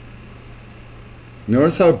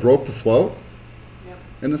 Notice how it broke the float? Yep.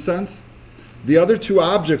 In a sense? The other two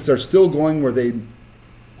objects are still going where they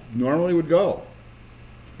normally would go,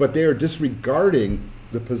 but they are disregarding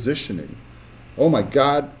the positioning. Oh my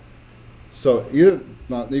God. So you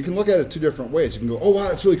can look at it two different ways. You can go, oh wow,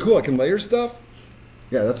 that's really cool, I can layer stuff.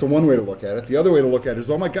 Yeah, that's the one way to look at it. The other way to look at it is,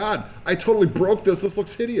 oh my God, I totally broke this, this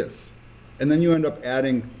looks hideous. And then you end up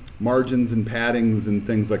adding margins and paddings and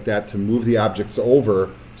things like that to move the objects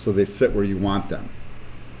over so they sit where you want them.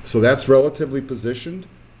 So that's relatively positioned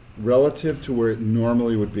relative to where it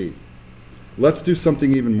normally would be. Let's do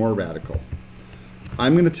something even more radical.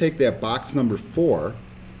 I'm going to take that box number 4,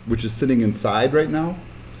 which is sitting inside right now,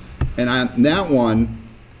 and on that one,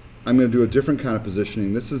 I'm going to do a different kind of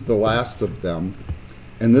positioning. This is the last of them,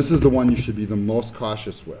 and this is the one you should be the most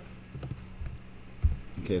cautious with.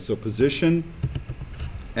 Okay, so position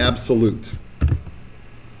absolute.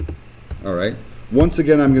 All right. Once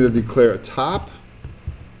again, I'm going to declare a top,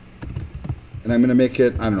 and I'm going to make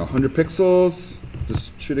it, I don't know, 100 pixels,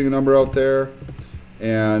 just shooting a number out there.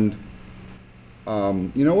 And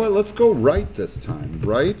you know what? Let's go right this time.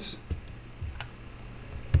 Right.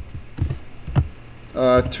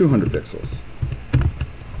 200 pixels.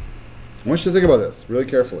 I want you to think about this really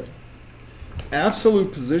carefully.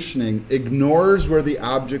 Absolute positioning ignores where the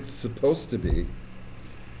object's supposed to be,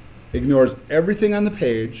 ignores everything on the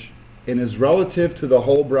page, and is relative to the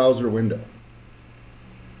whole browser window.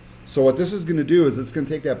 So what this is going to do is it's going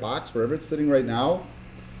to take that box wherever it's sitting right now,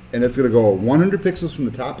 and it's going to go 100 pixels from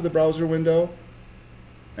the top of the browser window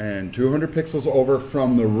and 200 pixels over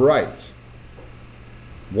from the right.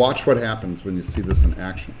 Watch what happens when you see this in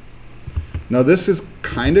action. Now this is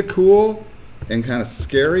kind of cool and kind of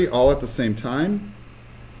scary all at the same time.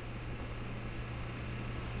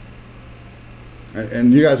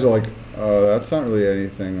 And you guys are like, that's not really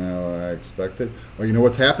anything I expected. Well, you know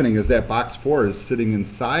what's happening is that box 4 is sitting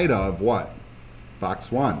inside of what?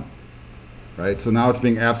 Box 1. Right? So now it's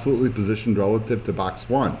being absolutely positioned relative to box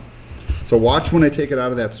 1. So watch when I take it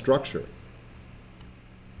out of that structure.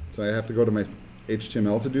 So I have to go to my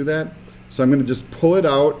HTML to do that. So I'm going to just pull it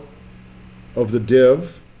out of the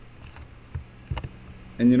div.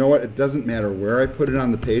 And you know what? It doesn't matter where I put it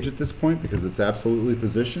on the page at this point because it's absolutely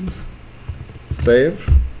positioned. Save.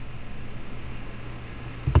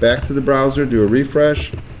 Back to the browser, do a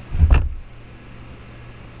refresh.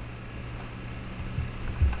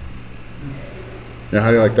 Yeah, how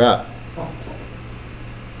do you like that?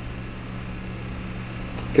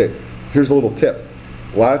 Okay, here's a little tip.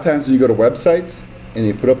 A lot of times when you go to websites and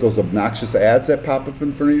you put up those obnoxious ads that pop up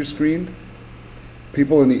in front of your screen,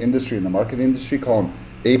 people in the industry, in the marketing industry, call them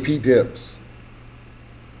AP divs.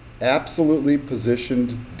 Absolutely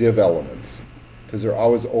positioned div elements, because they're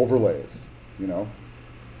always overlays, you know.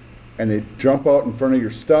 And they jump out in front of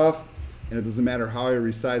your stuff, and it doesn't matter how I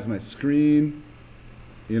resize my screen,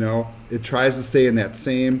 you know, it tries to stay in that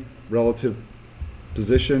same relative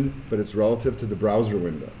position, but it's relative to the browser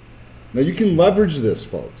window. Now you can leverage this,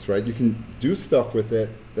 folks, right? You can do stuff with it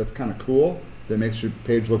that's kind of cool, that makes your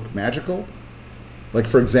page look magical. Like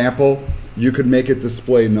for example, you could make it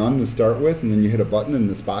display none to start with, and then you hit a button and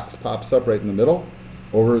this box pops up right in the middle,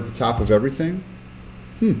 over the top of everything.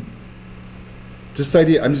 Just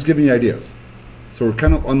idea, I'm just giving you ideas. So we're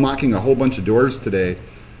kind of unlocking a whole bunch of doors today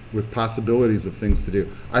with possibilities of things to do.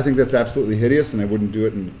 I think that's absolutely hideous, and I wouldn't do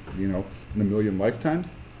it in, in a million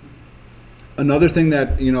lifetimes. Another thing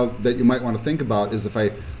that, that you might want to think about is if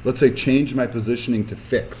I, let's say, change my positioning to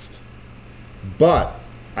fixed, but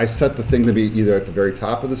I set the thing to be either at the very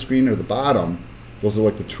top of the screen or the bottom. Those are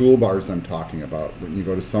like the toolbars I'm talking about when you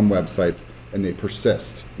go to some websites, and they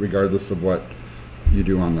persist regardless of what you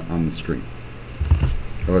do on the screen.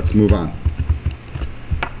 So let's move on.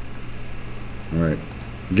 All right,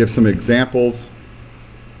 give some examples.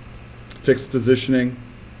 Fixed positioning,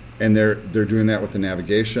 and they're doing that with the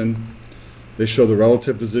navigation. They show the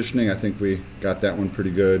relative positioning. I think we got that one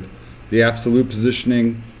pretty good. The absolute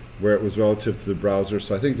positioning, where it was relative to the browser.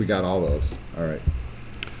 So I think we got all those. All right.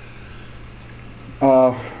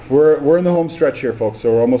 We're in the home stretch here, folks,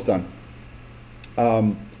 so we're almost done.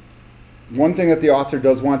 One thing that the author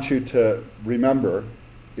does want you to remember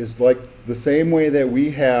is, like the same way that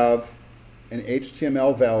we have an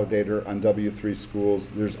HTML validator on W3 Schools,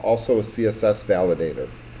 there's also a CSS validator.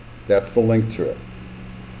 That's the link to it.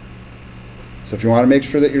 So if you want to make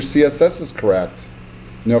sure that your CSS is correct,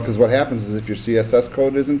 because what happens is if your CSS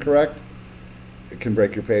code isn't correct, it can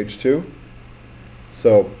break your page too.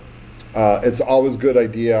 So it's always a good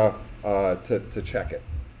idea to check it.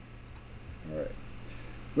 All right.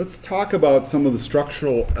 Let's talk about some of the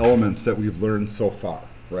structural elements that we've learned so far,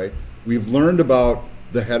 right? We've learned about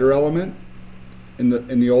the header element. In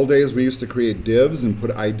the old days, we used to create divs and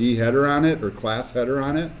put ID header on it or class header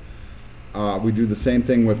on it. We do the same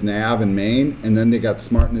thing with nav and main, and then they got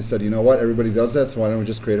smart and they said, you know what, everybody does that, so why don't we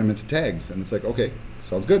just create them into tags? And it's like, okay,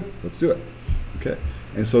 sounds good, let's do it. Okay,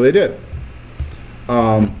 and so they did.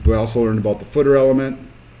 We also learned about the footer element.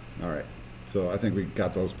 All right, so I think we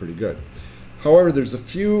got those pretty good. However, there's a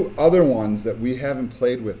few other ones that we haven't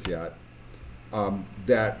played with yet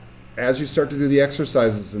that as you start to do the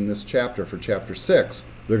exercises in this chapter for chapter 6,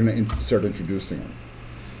 they're going to start introducing them.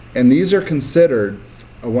 And these are considered,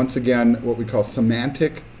 once again, what we call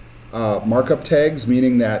semantic markup tags,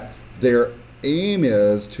 meaning that their aim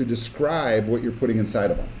is to describe what you're putting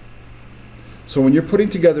inside of them. So when you're putting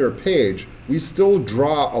together a page, we still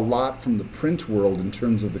draw a lot from the print world in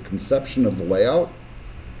terms of the conception of the layout,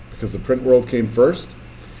 because the print world came first.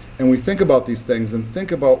 And we think about these things and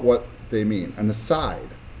think about what they mean. An aside.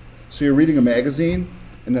 So you're reading a magazine,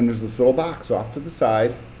 and then there's this little box off to the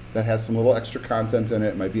side that has some little extra content in it.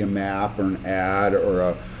 It might be a map or an ad or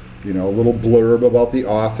a little blurb about the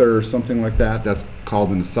author or something like that. That's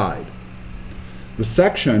called an aside. The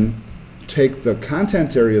section take the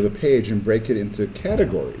content area of the page and break it into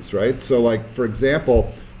categories, right? So like, for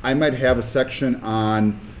example, I might have a section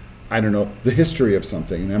on, I don't know, the history of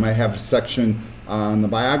something, and I might have a section on the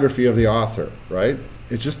biography of the author, right?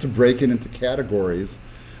 It's just to break it into categories.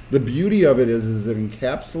 The beauty of it is it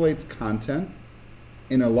encapsulates content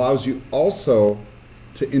and allows you also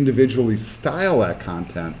to individually style that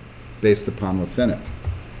content based upon what's in it.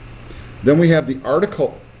 Then we have the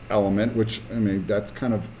article element, which, I mean, that's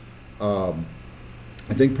kind of,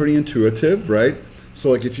 I think, pretty intuitive, right? So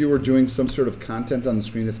like if you were doing some sort of content on the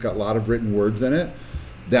screen that's got a lot of written words in it,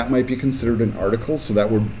 that might be considered an article, so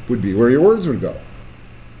that would be where your words would go.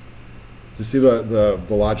 To see the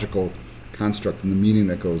logical construct and the meaning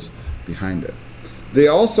that goes behind it. They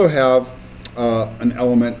also have an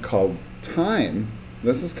element called time.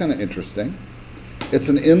 This is kind of interesting. It's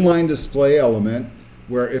an inline display element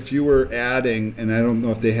where if you were adding, and I don't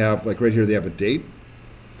know if they have, like right here they have a date,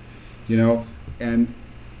 and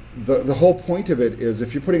the whole point of it is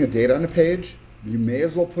if you're putting a date on a page, you may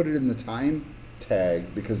as well put it in the time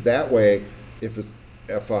tag, because that way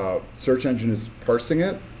if a search engine is parsing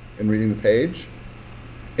it and reading the page,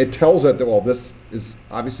 it tells it that, well, this is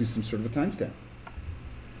obviously some sort of a timestamp.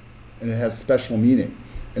 And it has special meaning.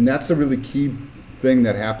 And that's the really key thing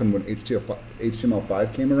that happened when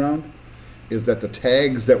HTML5 came around, is that the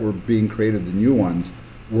tags that were being created, the new ones,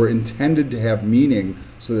 were intended to have meaning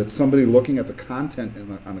so that somebody looking at the content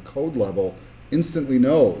on a code level instantly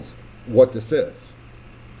knows what this is.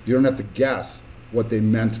 You don't have to guess what they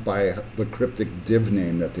meant by the cryptic div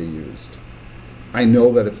name that they used. I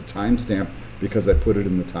know that it's a timestamp because I put it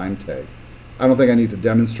in the time tag. I don't think I need to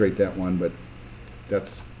demonstrate that one, but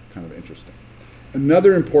that's kind of interesting.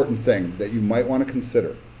 Another important thing that you might want to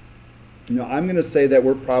consider, I'm going to say that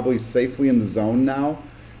we're probably safely in the zone now,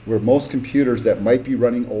 where most computers that might be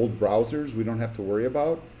running old browsers we don't have to worry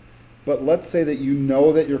about. But let's say that you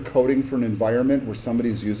know that you're coding for an environment where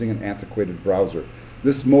somebody's using an antiquated browser.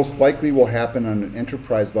 This most likely will happen on an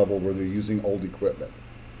enterprise level where they're using old equipment,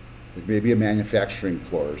 like maybe a manufacturing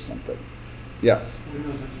floor or something. Yes?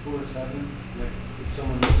 Windows Explorer 7, like if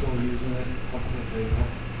someone is still using it, company, say,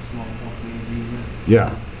 a small company is using it.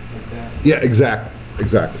 Yeah. like that. Yeah, exactly.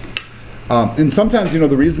 And sometimes,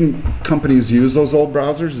 the reason companies use those old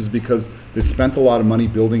browsers is because they spent a lot of money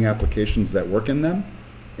building applications that work in them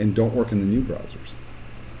and don't work in the new browsers.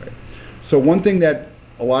 Right? So one thing that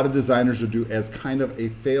a lot of designers will do as kind of a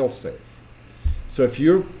fail-safe. So if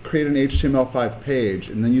you create an HTML5 page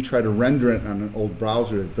and then you try to render it on an old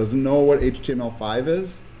browser that doesn't know what HTML5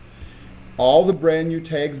 is, all the brand new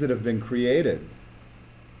tags that have been created,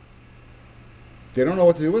 they don't know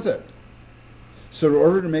what to do with it. So in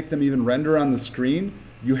order to make them even render on the screen,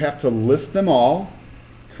 you have to list them all,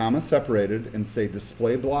 comma separated, and say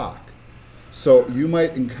display block. So you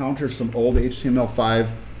might encounter some old HTML5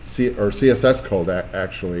 or CSS code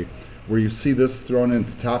actually, where you see this thrown in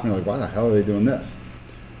at the top and you're like, why the hell are they doing this?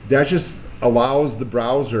 That just allows the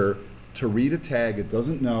browser to read a tag it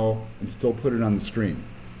doesn't know and still put it on the screen.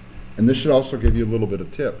 And this should also give you a little bit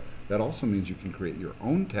of tip. That also means you can create your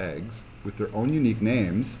own tags with their own unique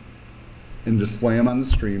names and display them on the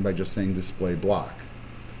screen by just saying display block.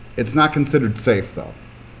 It's not considered safe though.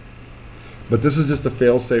 But this is just a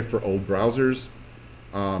fail-safe for old browsers.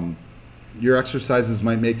 Your exercises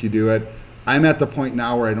might make you do it. I'm at the point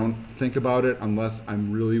now where I don't think about it unless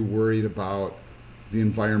I'm really worried about the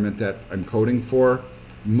environment that I'm coding for.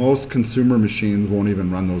 Most consumer machines won't even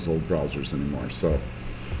run those old browsers anymore. So,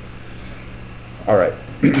 all right.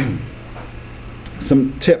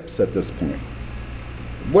 Some tips at this point.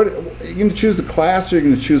 What, you're going to choose a class or you're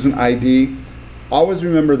going to choose an ID. Always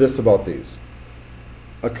remember this about these.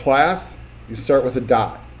 A class, you start with a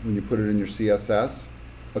dot when you put it in your CSS.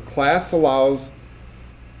 A class allows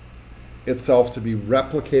itself to be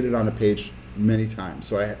replicated on a page many times.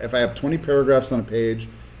 So if I have 20 paragraphs on a page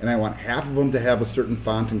and I want half of them to have a certain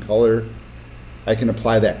font and color, I can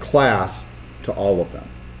apply that class to all of them.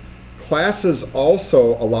 Classes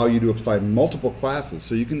also allow you to apply multiple classes.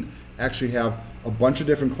 So you can actually have a bunch of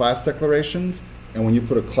different class declarations, and when you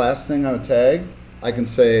put a class thing on a tag, I can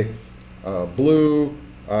say blue,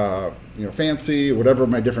 fancy, whatever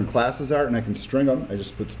my different classes are, and I can string them. I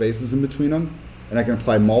just put spaces in between them, and I can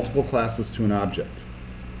apply multiple classes to an object.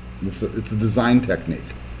 It's a design technique.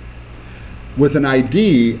 With an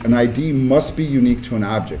ID must be unique to an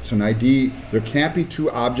object. So an ID, there can't be two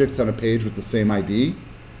objects on a page with the same ID.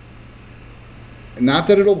 Not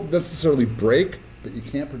that it'll necessarily break, but you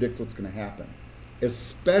can't predict what's going to happen.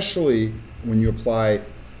 Especially when you apply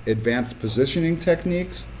advanced positioning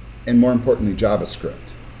techniques and, more importantly, JavaScript.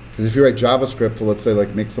 Because if you write JavaScript to, let's say, like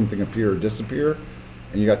make something appear or disappear,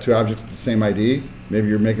 and you got two objects with the same ID, maybe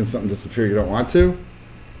you're making something disappear you don't want to.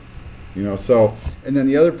 And then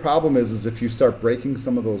the other problem is if you start breaking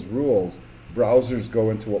some of those rules, browsers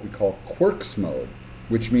go into what we call quirks mode,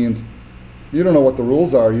 which means you don't know what the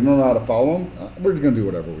rules are, you don't know how to follow them, we're just going to do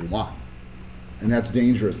whatever we want. And that's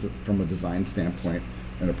dangerous from a design standpoint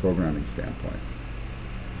and a programming standpoint.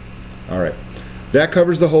 All right. That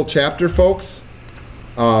covers the whole chapter, folks.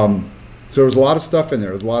 So there's a lot of stuff in there.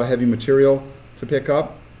 There's a lot of heavy material to pick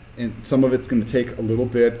up, and some of it's going to take a little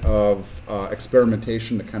bit of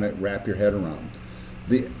experimentation to kind of wrap your head around.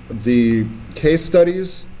 The case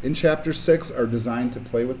studies in Chapter 6 are designed to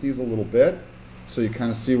play with these a little bit, so you kind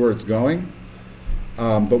of see where it's going.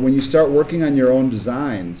 But when you start working on your own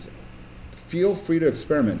designs, feel free to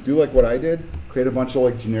experiment. Do like what I did. Create a bunch of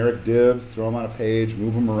like generic divs, throw them on a page,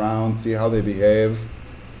 move them around, see how they behave,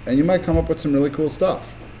 and you might come up with some really cool stuff.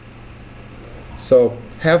 So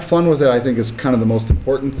have fun with it, I think, is kind of the most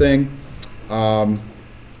important thing. And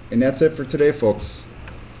that's it for today, folks.